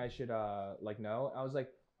 anything I should like know? I was like,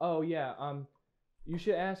 oh yeah, you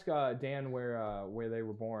should ask Dan where they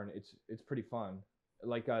were born. It's pretty fun.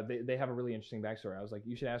 Like they have a really interesting backstory. I was like,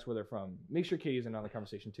 you should ask where they're from. Make sure Katie's in on the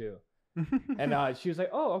conversation too. And she was like,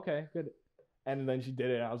 oh, okay, good. And then she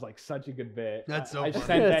did it. And I was like, such a good bit. That's so I funny.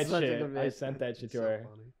 sent that That's such a shit. good I bit. sent that shit to So her.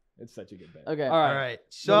 funny. It's such a good bit. Okay. All All right. right.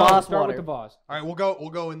 So So boss start water. with the boss. all right, we'll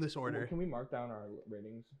go in this order. Can we mark down our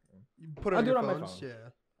ratings? Put it I'll on do your it on my phones. phone. Yeah.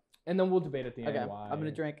 And then we'll debate at the Okay. end why. I'm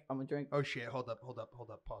gonna drink. I'm gonna drink. Oh shit! Hold up.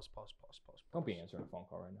 Pause. Don't be answering a phone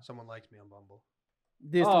call right now. Someone likes me on Bumble.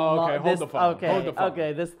 This Oh, okay, hold this, the phone. Okay. Hold the phone.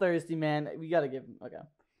 Okay. This thirsty man. We gotta give him. Okay.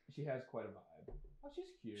 She has quite a vibe. Oh, she's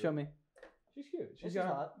cute. Show me. She's cute. She's She's got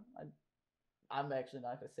hot. I'm actually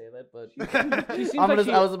not gonna say that, but She seems I'm like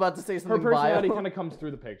gonna. I was about to say her something. personality vile. kind of comes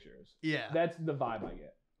through the pictures. Yeah. That's the vibe I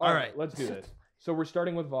get. All right. let's do this. So we're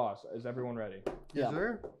starting with Voss. Is everyone ready? Yeah. Is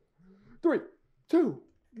there? 3, 2,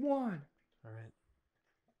 1. All right.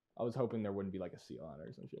 I was hoping there wouldn't be like a seal on it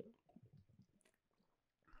or some shit.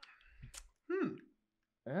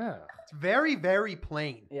 Yeah. It's very, very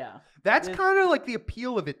plain. Yeah. That's This- kind of like the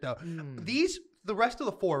appeal of it, though. Mm. The rest of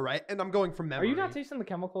the 4, right? And I'm going from Are memory. you not tasting the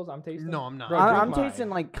chemicals I'm tasting? No, I'm not. Bro, I'm drink mine. tasting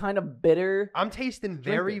like kind of bitter. I'm tasting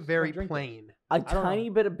very, this. very Drink this. plain. A don't know. tiny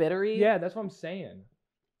bit of bittery. Yeah, that's what I'm saying.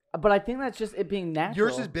 But I think that's just it being natural.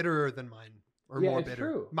 Yours is bitterer than mine, or Yeah, more it's bitter.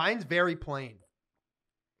 true. Mine's very plain.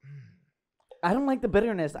 I don't like the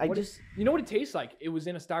bitterness. I What just. You know what it tastes like? It was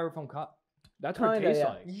in a styrofoam cup. That's what it Kinda, tastes yeah.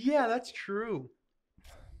 like. Yeah, that's true.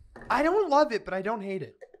 I don't love it, but I don't hate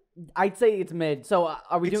it. I'd say it's mid. So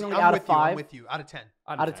are we doing like I'm out with of you. 5? I'm with you. Out of 10.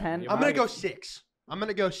 Out of 10? Yeah, I'm gonna mine go is- 6. I'm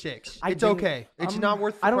gonna go 6. I It's didn't- okay. It's I'm- not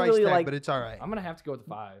worth the I don't price really tag, like- but it's all right. I'm gonna have to go with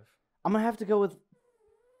 5. I'm gonna have to go with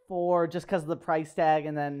 4 just because of the price tag,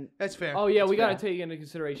 and then That's fair. Oh yeah, It's we gotta fair. take into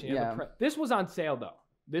consideration. Yeah. This was on sale though.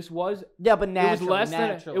 This was. yeah, but It naturally, was less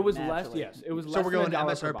naturally, than. It was naturally. less. Yes, it was. So less we're than going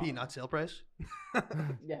 $1 per MSRP, bottle. not sale price.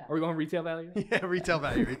 Yeah. Are we going retail value? Yeah, retail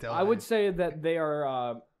value. I would say that they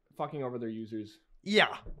are fucking over their users.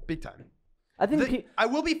 Yeah, big time. I think I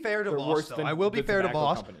will be fair to They're Voss worse though. than I will be the fair to tobacco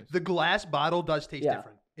Voss. companies. The glass bottle does taste Yeah.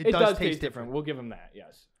 different. It does taste different. We'll give them that.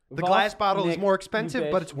 Yes. The glass bottle is Nick, more you expensive,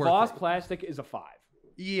 bitch. but it's worth Voss it. plastic is a 5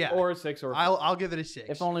 Yeah. or a 6 or a 4. I'll give it a 6.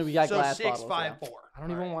 If only we got so glass 6, bottles, 5, yeah. 4. I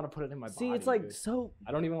don't even want to put it in my body. see, it's like dude. so.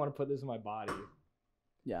 I don't even want to put this in my body.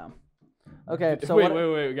 Yeah. Okay. So wait,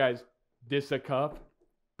 what? wait, guys. This a cup.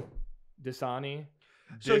 Dasani.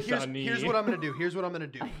 So Dasani. here's what I'm gonna do. Here's what I'm gonna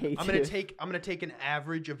do. I hate I'm gonna you. take an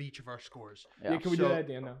average of each of our scores. Yeah, can we So- do that at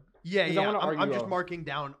the end now? Yeah, 'Cause I yeah. wanna I'm argue just out. marking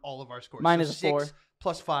down all of our scores. Mine So is a 6 4.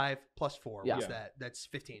 plus 5 plus 4. Yeah. What's Yeah. that? That's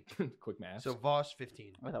 15. Quick math. So Voss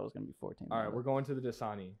 15. I thought it was gonna be 14. all right, we're going to the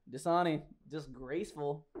Dasani. Dasani, just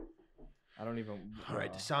graceful. I don't even. All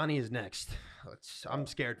right, Dasani is next. I'm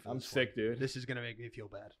scared for I'm this sick, one. dude. This is gonna make me feel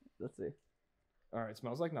bad. Let's see. All right,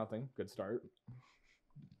 smells like nothing. Good start.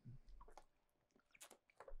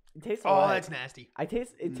 It tastes. Oh, alright. that's nasty. I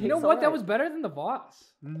taste. It tastes. You know what? That alright. was better than the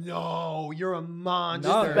Voss. No, you're a monster.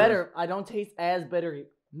 No, It's better. I don't taste as bitter.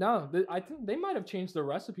 No, I think they might have changed the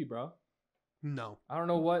recipe, bro. No. I don't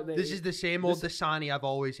know what. This is the same old this- Dasani I've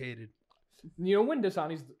always hated. You know when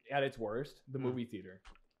Dasani's at its worst? The Mm. movie theater.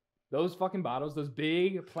 Those fucking bottles, those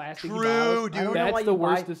big plastic True, bottles. dude. I don't know That's why the you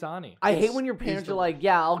worst buy- Dasani. I hate It's- when your it's parents the- are like,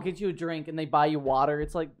 "Yeah, I'll get you a drink," and they buy you water.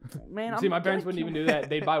 It's like, man, See, I'm my parents gonna wouldn't even do that.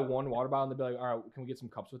 They'd buy one water bottle and they'd be like, "All right, can we get some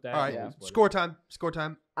cups with that?" All right, And Yeah. we split it. score time. Score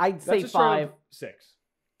time. I'd That's say a straight up 5. 6.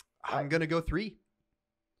 I'm gonna go 3.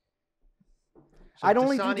 So I'd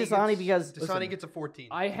only do Dasani gets- because- Dasani listen, gets a 14.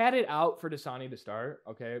 I had it out for Dasani to start,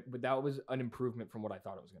 okay, but that was an improvement from what I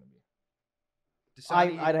thought it was going to be.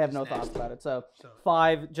 Dasani I'd have is no nasty. thoughts about it. So So-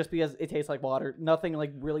 5, just because it tastes like water. Nothing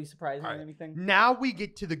like really surprising All or right. anything. Now we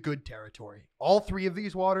get to the good territory. All 3 of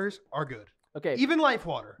these waters are good. Okay. Even Life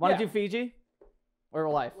Water. Want to Yeah. do Fiji or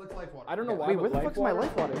Life? Let's Life Water. I don't know why. Wait, but where the Life fuck's my Water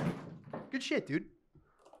Life water? Good shit, dude.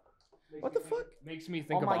 What the fuck? Makes me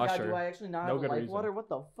think Oh of my god, Usher. do I actually not No have a good Life reason. water? What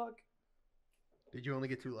the fuck? Did you only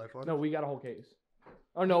get 2 Life Water? No, we got a whole case.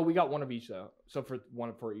 Oh no, we got one of each though. So for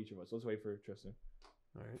one for each of us. Let's wait for Tristan.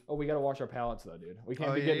 All right. Oh, we gotta wash our palettes though, dude. We can't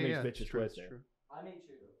Oh, be yeah, getting yeah, these yeah. bitches True, it's twisted. true. I made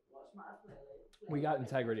sure to wash my plate. We got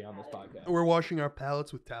integrity on this podcast. We're washing our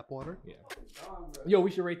pallets with tap water. Yeah. Yo,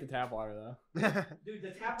 we should rate the tap water though. Dude,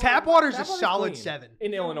 the Tap water's a Tap water's solid clean. 7.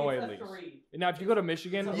 In Illinois at least. Now, if you go to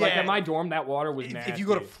Michigan, like Yeah. at my dorm, that water was If, nasty. if you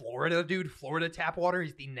go to Florida, dude, Florida tap water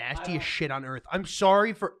is the nastiest don't- shit on earth. I'm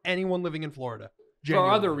sorry for anyone living in Florida. for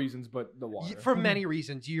Genuinely. other reasons, but the water. For many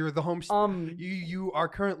reasons. You're the home. You are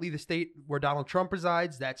currently the state where Donald Trump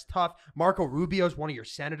resides. That's tough. Marco Rubio is one of your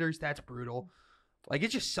senators. That's brutal. Like, it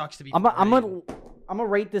just sucks to be. I'm Floridian. gonna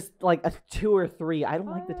rate this like a 2 or 3. I don't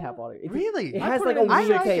like the tap water. Really? It I has put like it a in the I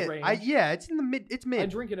weird like taste. range. yeah, it's in the mid. It's mid. I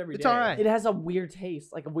drink it every day. It's all right. It has a weird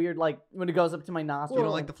taste, like a weird like when it goes up to my You nostril.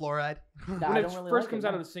 don't like the fluoride? Nah, When I it don't really first like comes it,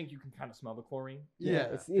 out no. of the sink, you can kind of smell the chlorine. Yeah.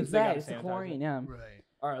 It's they that. gotta It's the sanitize chlorine. it. Yeah. Right.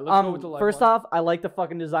 All right, let's go with the life First water. off, I like the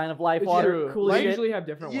fucking design of Life It's Water. true. Cool They as shit. usually have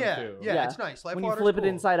different Yeah, ones too. yeah, Yeah. it's nice. Life When you water's flip it cool.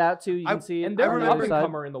 inside out too, you I- can see. And it they're on an the up other and side.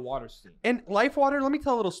 comer in the water scene. And Life Water, let me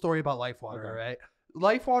tell a little story about Life Water, Okay. all right?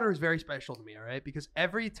 Life Water is very special to me, all right? Because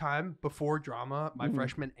every time before drama, my Mhm.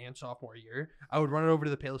 freshman and sophomore year, I would run it over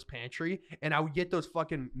to the Payless Pantry and I would get those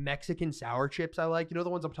fucking Mexican sour chips I like. You know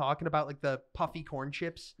the ones I'm talking about, like the puffy corn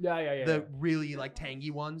chips? Yeah. The really like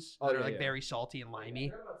tangy ones Oh, that are yeah, like yeah. very salty and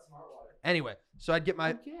limey. Anyway, so I'd get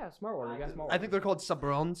my Yeah, smart water. You got smart water. I think they're called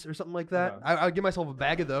Sabrons or something like that. Okay. I would get myself a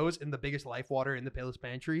bag of those and the biggest Life Water in the Payless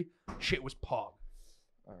Pantry. Shit was pog.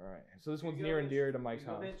 All right. So this one's near and dear to Mike's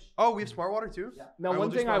house. Oh, we have Smart Water too? Now, All right, one we'll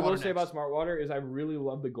do thing I Smart will Water say about next. smart water is I really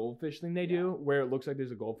love the goldfish thing they do, where it looks like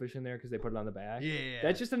there's a goldfish in there because they put it on the back. Yeah.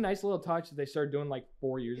 That's just a nice little touch that they started doing like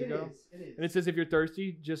 4 years ago. It is. And it says if you're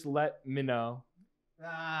thirsty, just let me know.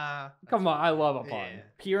 Ah, Come on, I love a pun. yeah.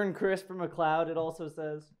 Pure and crisp from a cloud. It also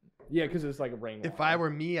says. Yeah, because it's like a rain. If I were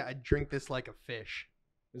me, I'd drink this like a fish.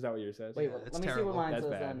 is that what yours says? Wait, Yeah, let it's me see terrible. what mine That's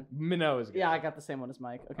says bad. then. Minnow is good. Yeah, I got the same one as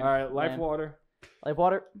Mike. Okay. All right, life Lame. water. Life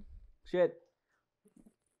Water. Shit.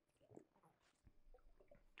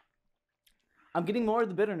 I'm getting more of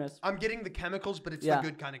the bitterness. I'm getting the chemicals, but it's Yeah. the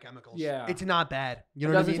good kind of chemicals. Yeah. It's not bad. You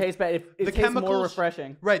know It what I doesn't mean? taste bad. It The tastes more chemicals-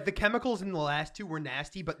 refreshing. Right. The chemicals in the last two were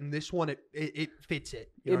nasty, but in this one, it fits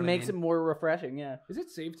it. You know It what I makes mean? it more refreshing. Yeah. Is it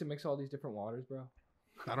safe to mix all these different waters, bro?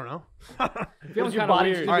 I don't know. It feels Your kind of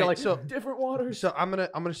body's weird. gonna be Alright, like, so- different waters. so I'm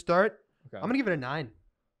gonna start. Okay. I'm gonna give it a 9.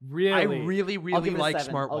 really, I really, I'll really give it a like 7.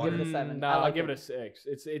 Smart I'll Water. give it a 7. No, I I'll like give it a 6.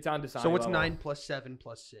 It's on Dasani. So what's level. 9 plus 7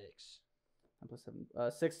 plus 6? 7.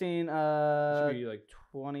 16. It should be like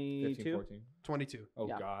 22. 15, 14. 22. Oh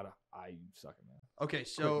Yeah. God, I suck at math. Okay,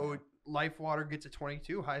 so Life Water gets a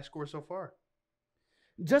 22. Highest score so far.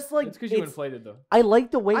 Just like It's because you inflated them. I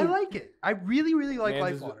like the way I like it. I really, really like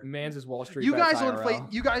Man's LifeWater. Man's is Wall Street. You bets guys will IRL.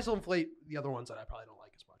 inflate. You guys will inflate the other ones that I probably don't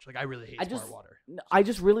like as much. Like I really hate I Smart just- Water. I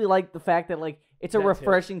just really like the fact that like it's a That's it.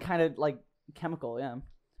 refreshing kind of like chemical. Yeah.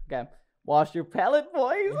 Okay. Wash your palate,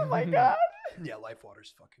 boys. Oh my god. Yeah,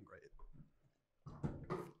 LifeWater's fucking great.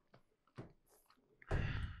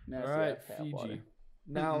 Nasty All right, ass tap Fiji. water.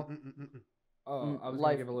 Now, I was gonna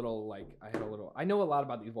Life- give a little like I know a lot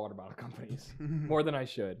about these water bottle companies more than I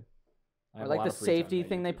should. I have a like lot the of free time safety on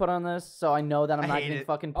thing they YouTube. put on this, so I know that I'm I not hate getting it.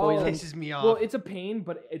 fucking Oh, poisoned. Pisses me off. Well, it's a pain,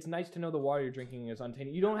 but it's nice to know the water you're drinking is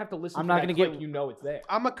untainted. You don't have to listen. I'm to not that gonna click, get- You know it's there.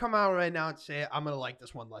 I'm gonna come out right now and say I'm gonna like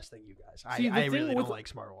this one less than you guys. See, the I thing really with- don't like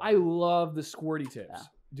Smart Water. I love the squirty tips, Yeah.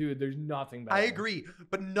 dude. There's nothing better. I agree,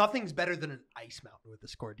 but nothing's better than an ice mountain with the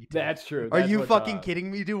squirty tip. That's true. Are That's you what's fucking up. kidding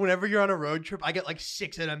me, dude? Whenever you're on a road trip, I get like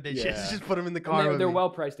 6 of them bitches. Yeah. Just put them in the And car. they're, with they're me. well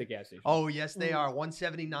priced at gas stations. Oh yes, they are.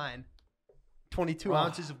 179. 22 Oh.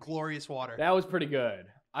 ounces of glorious water. That was pretty good.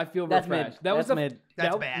 I feel That's refreshed. mid. That was That's the mid.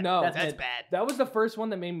 That's that- bad. No, That's that's mid. bad. that was the first one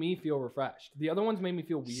that made me feel refreshed. The other ones made me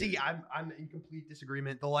feel weird. See, I'm in complete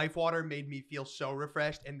disagreement. The Life Water made me feel so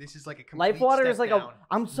refreshed, and this is like a complete Life water step is like down.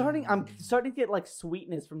 I'm starting to get like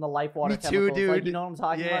sweetness from the life water Me too, chemicals. Like, dude. you know what I'm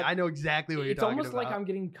talking Yeah, about? I know exactly what you're it's talking almost about. like I'm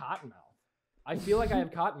getting cotton mouth. I feel like I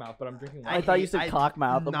have cotton mouth, but I'm drinking. I water. thought you said cock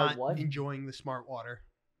mouth. I'm not like, what? enjoying the Smart Water.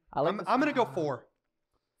 I like I'm gonna go 4.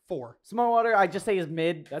 4. Smart water. I just say is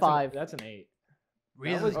mid That's 5. That's an 8.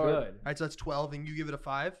 Really? That was All good. right, so that's 12, and you give it a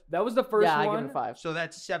 5. That was the first yeah, I one give it a 5. So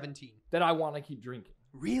that's 17. that I want to keep drinking.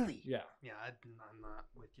 Really? Yeah. Yeah, I'm not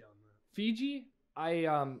with you on that. Fiji,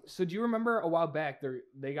 so do you remember a while back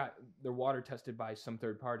they got their water tested by some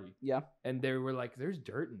third party, Yeah. and they were like, there's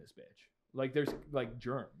dirt in this bitch. Like there's like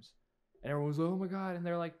germs. And everyone was like, oh my god, and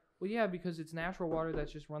they're like, well yeah, because it's natural water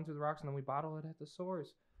that's just run through the rocks and then we bottle it at the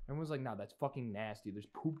source. Everyone was like, no, that's fucking nasty. There's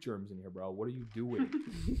poop germs in here, bro. What are you doing?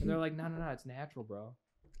 And they're like, no, it's natural, bro.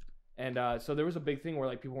 And so there was a big thing where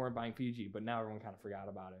like people weren't buying Fiji, but now everyone kind of forgot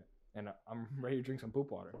about it. And I'm ready to drink some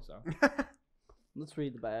poop water. So Let's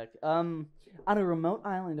read the back. On a remote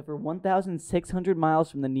island over 1,600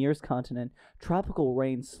 miles from the nearest continent, tropical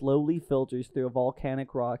rain slowly filters through a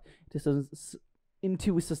volcanic rock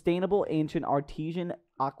into a sustainable ancient artesian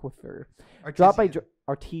aquifer. Dropped by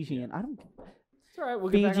artesian. I don't. it's all right. We'll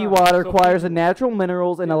get back Fiji on. water So requires Fiji- the natural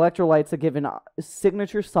minerals and electrolytes that give a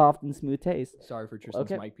signature soft and smooth taste. Sorry for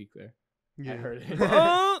Tristan's Okay. mic peak there. Yeah. I heard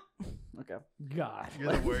it. Okay. God.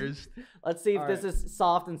 You're the worst. Let's see if All this right. is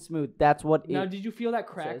soft and smooth. That's what Now, it did you feel that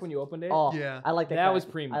crack says. when you opened it? Oh, Yeah. I like that. That crack. was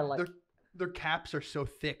premium. I like. Their caps are so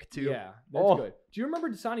thick too. Yeah, that's Oh. good. Do you remember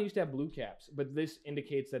Dasani used to have blue caps, but this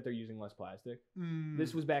indicates that they're using less plastic? Mm.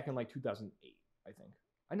 This was back in like 2008, I think.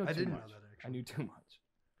 I know I too didn't much. know that I actually. knew too much.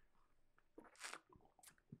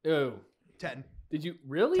 Oh, 10. did you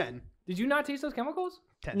really? 10. Did you not taste those chemicals?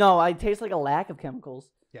 10. No, I taste like a lack of chemicals.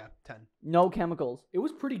 Yeah, 10. No chemicals. It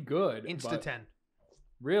was pretty good. Insta but 10.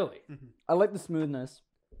 Really? I like the smoothness.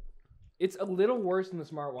 It's a little worse than the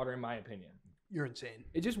Smart Water, in my opinion. You're insane.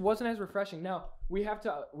 It just wasn't as refreshing. Now we have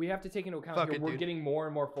to take into account Fuck here, it, we're dude. getting more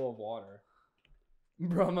and more full of water.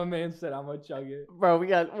 Bro, my man said I'm gonna chug it. Bro, we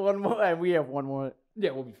got one more. And we have one more.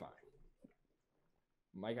 Yeah, we'll be fine.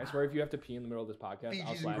 Mike, I swear if you have to pee in the middle of this podcast, I'll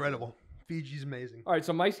Fiji's slap you. incredible. Fiji's amazing. All right,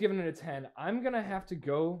 so Mike's giving it a 10. I'm gonna have to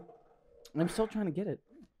go. I'm still trying to get it.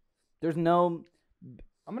 There's no.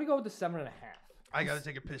 I'm gonna go with the 7.5. I gotta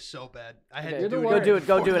take a piss so bad. I had Okay, to do it. Go do it,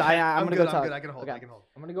 go before do it. that. I'm gonna good, go talk. good. I can hold. Okay. I can hold.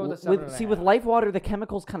 I'm gonna go with the 7.5. With life water, the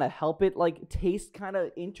chemicals kind of help it like taste kind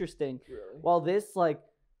of interesting. Really? While this, like,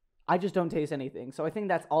 I just don't taste anything. So I think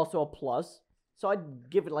that's also a plus. So I'd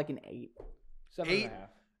give it like an 8. 7.5.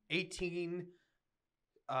 18,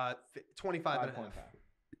 25 and a half.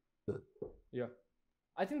 5.5. Yeah,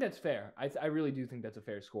 I think that's fair. I really do think that's a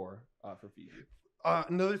fair score for Fiji.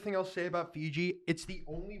 Another thing I'll say about Fiji, it's the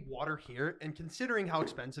only water here, and considering how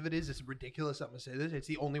expensive it is, it's ridiculous. I'm gonna say this. It's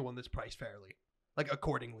the only one that's priced fairly, like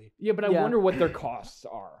accordingly. Yeah, but I Yeah. wonder what their costs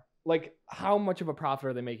are. Like, how much of a profit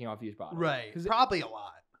are they making off each bottle? Right. 'Cause Probably a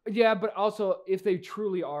lot. yeah, but also if they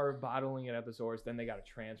truly are bottling it at the source, then they got to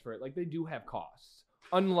transfer it. Like, they do have costs.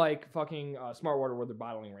 Unlike fucking Smart Water, where they're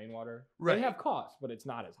bottling rainwater, Right. They have costs, but it's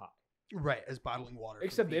not as high. Right, as bottling water. from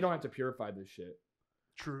Except they Fiji. don't have to purify this shit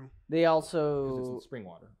True. They because it's also. in spring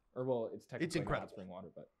water. Or well, it's technically not incredible. spring water,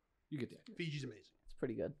 but you get the idea. Fiji's amazing. It's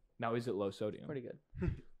pretty good. Now, is it low sodium? Pretty good.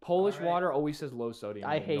 Polish All right. water always says low sodium.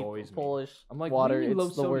 I and it hate annoys me. Polish I'm like, what do water. you mean low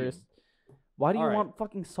It's the sodium? worst. Why do you All right. want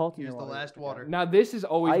fucking salt in Here's your the water? last Okay. water. Now, this has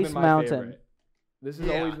always Ice been my Mountain. favorite. This has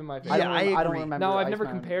Yeah. always been my I favorite. Yeah, don't, I I don't agree. remember. Now, the I've Ice never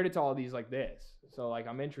Mountain. compared it to all these like this. So, like,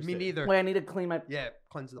 I'm interested. Me neither. Wait, I need to clean my. Yeah,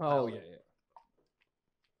 cleanse the Oh, palate. yeah.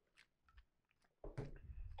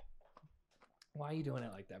 Why are you doing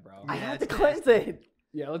it like that, bro? I Yeah, have to it's cleanse it.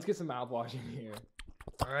 Yeah, let's get some mouthwash in here.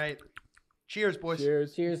 All right. Cheers, boys.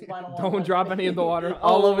 Cheers. Cheers. Final one. Don't drop any of the water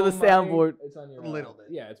All over the my- soundboard. It's on your A little bit.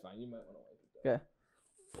 Yeah, it's fine. You might want to wipe it. Okay.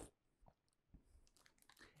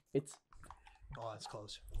 It's Oh, that's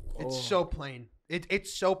close. It's Oh. so plain.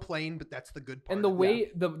 It's so plain, but that's the good part. And the of it.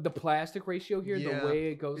 way the plastic ratio here, Yeah, the way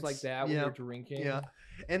it goes like it's- that when yeah, you're drinking. Yeah,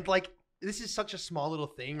 and like this is such a small little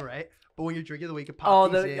thing, right? But when you're drinking, the way you can pop oh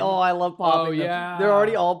these in, I love popping. them. yeah. They're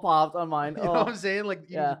already all popped on mine. you know what I'm saying? Like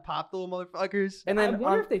you Yeah. just pop the little motherfuckers. And I then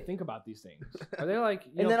wonder on- if they think about these things. Are they like,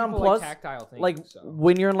 you And know, then on people Plus, like tactile things? like so.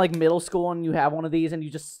 when you're in like middle school and you have one of these and you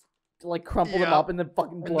just like crumple them Yeah. up and then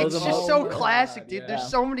fucking blow It's them just up. so Oh my classic, God, dude. yeah. There's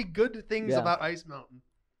so many good things Yeah. about Ice Mountain.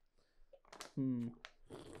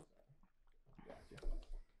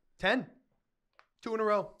 10. 2 in a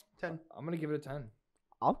row. 10. I'm gonna give it a 10.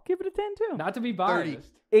 I'll give it a 10 too. Not to be 30.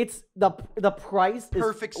 biased. It's the price is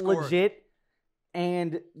Perfect score. legit,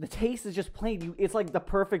 and the taste is just plain. It's like the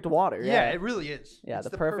perfect water. Yeah, it really is. Yeah, It's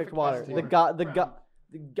the perfect water. ice The water.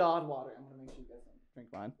 god water. I'm gonna make sure you guys don't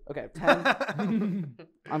drink mine. Okay, 10.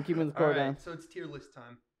 I'm keeping the All score right, down. so it's tier list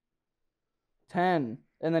time. 10,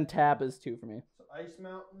 and then tap is 2 for me. So Ice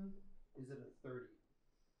Mountain is at a 30.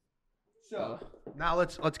 So now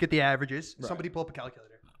let's get the averages. Right. Somebody pull up a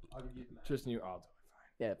calculator. I'll give you the math. Just you. I'll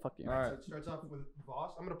Yeah, fuck you. All right. So it starts off with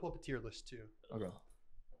Voss. I'm gonna pull up a tier list too. do it. Okay.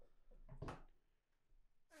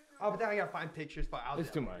 Oh, but then I gotta find pictures. But I'll do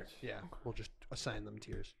It's that too later. much. Yeah, we'll just assign them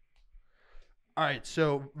tiers. All right,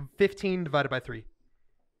 so 15 divided by 3.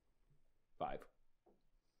 5.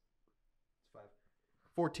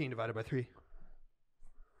 14 divided by 3.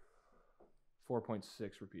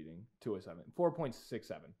 4.6 repeating. 207.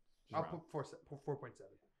 4.67. I'll put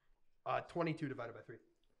 4.7. 22 divided by 3.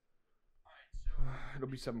 It'll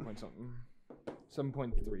be 7 point something.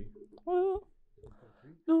 7.3. Well,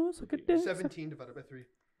 no, it's like a day. 17 divided by 3.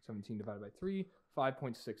 17 divided by 3.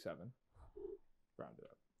 5.67. Round it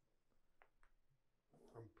up.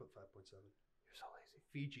 I'm gonna put 5.7. You're so lazy.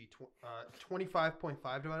 Fiji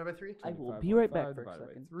 25.5 divided by 3. I will be right back 25.5 for a divided by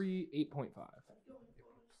second. 3. 8.5.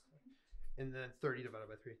 And then 30 divided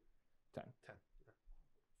by 3. 10. 10.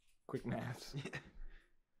 Quick maths.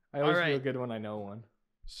 I always feel Alright. good when I know one.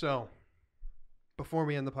 So, before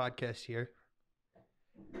we end the podcast here.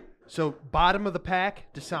 So, bottom of the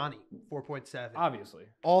pack, Dasani, 4.7. Obviously.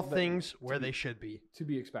 All But things where they should be. To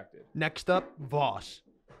be expected. Next up, Voss.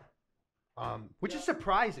 Which is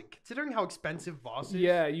surprising considering how expensive Voss is.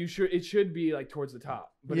 Yeah, it should be like towards the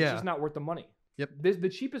top. But Yeah. it's just not worth the money. Yep. The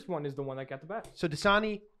cheapest one is the one that got the best. So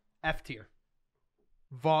Dasani, F tier.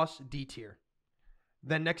 Voss, D tier.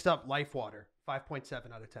 Then next up, Life Water,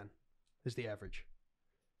 5.7 out of 10 is the average.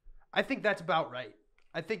 I think that's about right.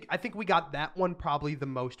 I think we got that one probably the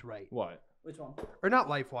most right. What? Which one? Or not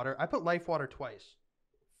Life Water. I put Life Water twice.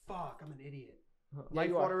 Fuck, I'm an idiot. Life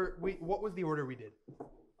you are. Water. What was the order we did?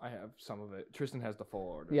 I have some of it. Tristan has the full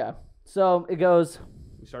order. Yeah. So it goes.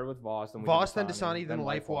 We started with Voss, then we Voss, did then Dasani, then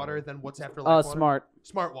Life Water, then what's after Life Water? Smart.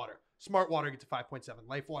 Smart Water. Smart Water gets a 5.7.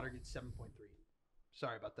 Life Water gets 7.3.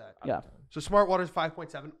 Sorry about that. Yeah. So Smart Water is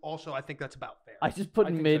 5.7. Also, I think that's about fair. I just put I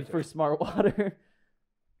think mid so, for too. smart water.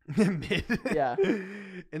 Mid. Yeah.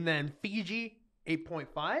 And then Fiji,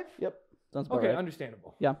 8.5. Yep. Sounds about Okay, right.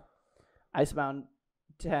 understandable. Yeah. Ice Mountain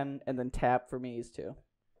 10, and then tap for me is 2. All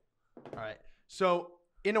right. So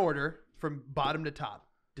in order from bottom to top,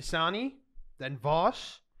 Dasani, then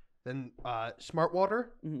Voss, then Smart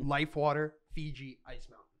Water, Mhm. Life Water, Fiji, Ice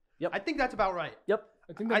Mountain. Yep. I think that's about right. Yep.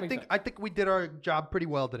 I think that makes sense. I think we did our job pretty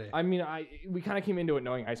well today. I mean, we kind of came into it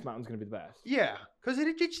knowing Ice Mountain's going to be the best. Yeah, because it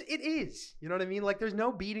is. You know what I mean? Like, there's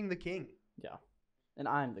no beating the king. Yeah. And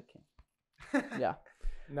I'm the king. Yeah.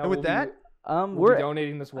 Now And with we'll that, be, We're. we'll be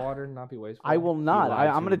donating this water and not be wasteful. I will You not. lied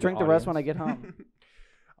I'm to gonna drink the rest when I audience. get home.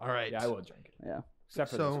 all right. Yeah, I will drink it. Yeah. Except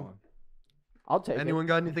for So- this one. I'll take Anyone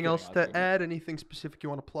got anything kidding, else I'll to drink it. add? Anything specific you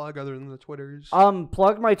want to plug other than the Twitters? it.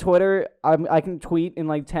 Plug my Twitter. I can tweet in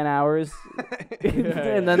like 10 hours,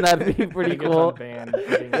 and then that'd be pretty cool.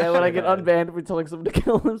 Yeah, when I get unbanned for telling someone to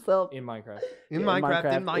kill himself. in Minecraft. in Yeah,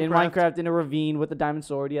 Minecraft. in Minecraft, in a ravine with a diamond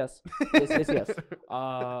sword. Yes. Yes.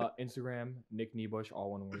 Instagram, Nick Niebush,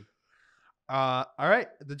 all one word. All right.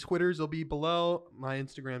 The Twitters will be below. My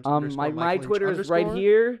Instagram's My Twitter is right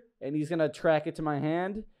here, and he's gonna track it to my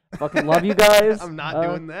hand. Fucking love you guys. I'm not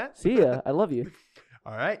doing that. See ya. I love you.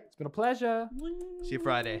 All right. It's been a pleasure. See you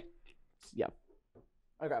Friday. Yeah.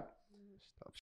 Okay.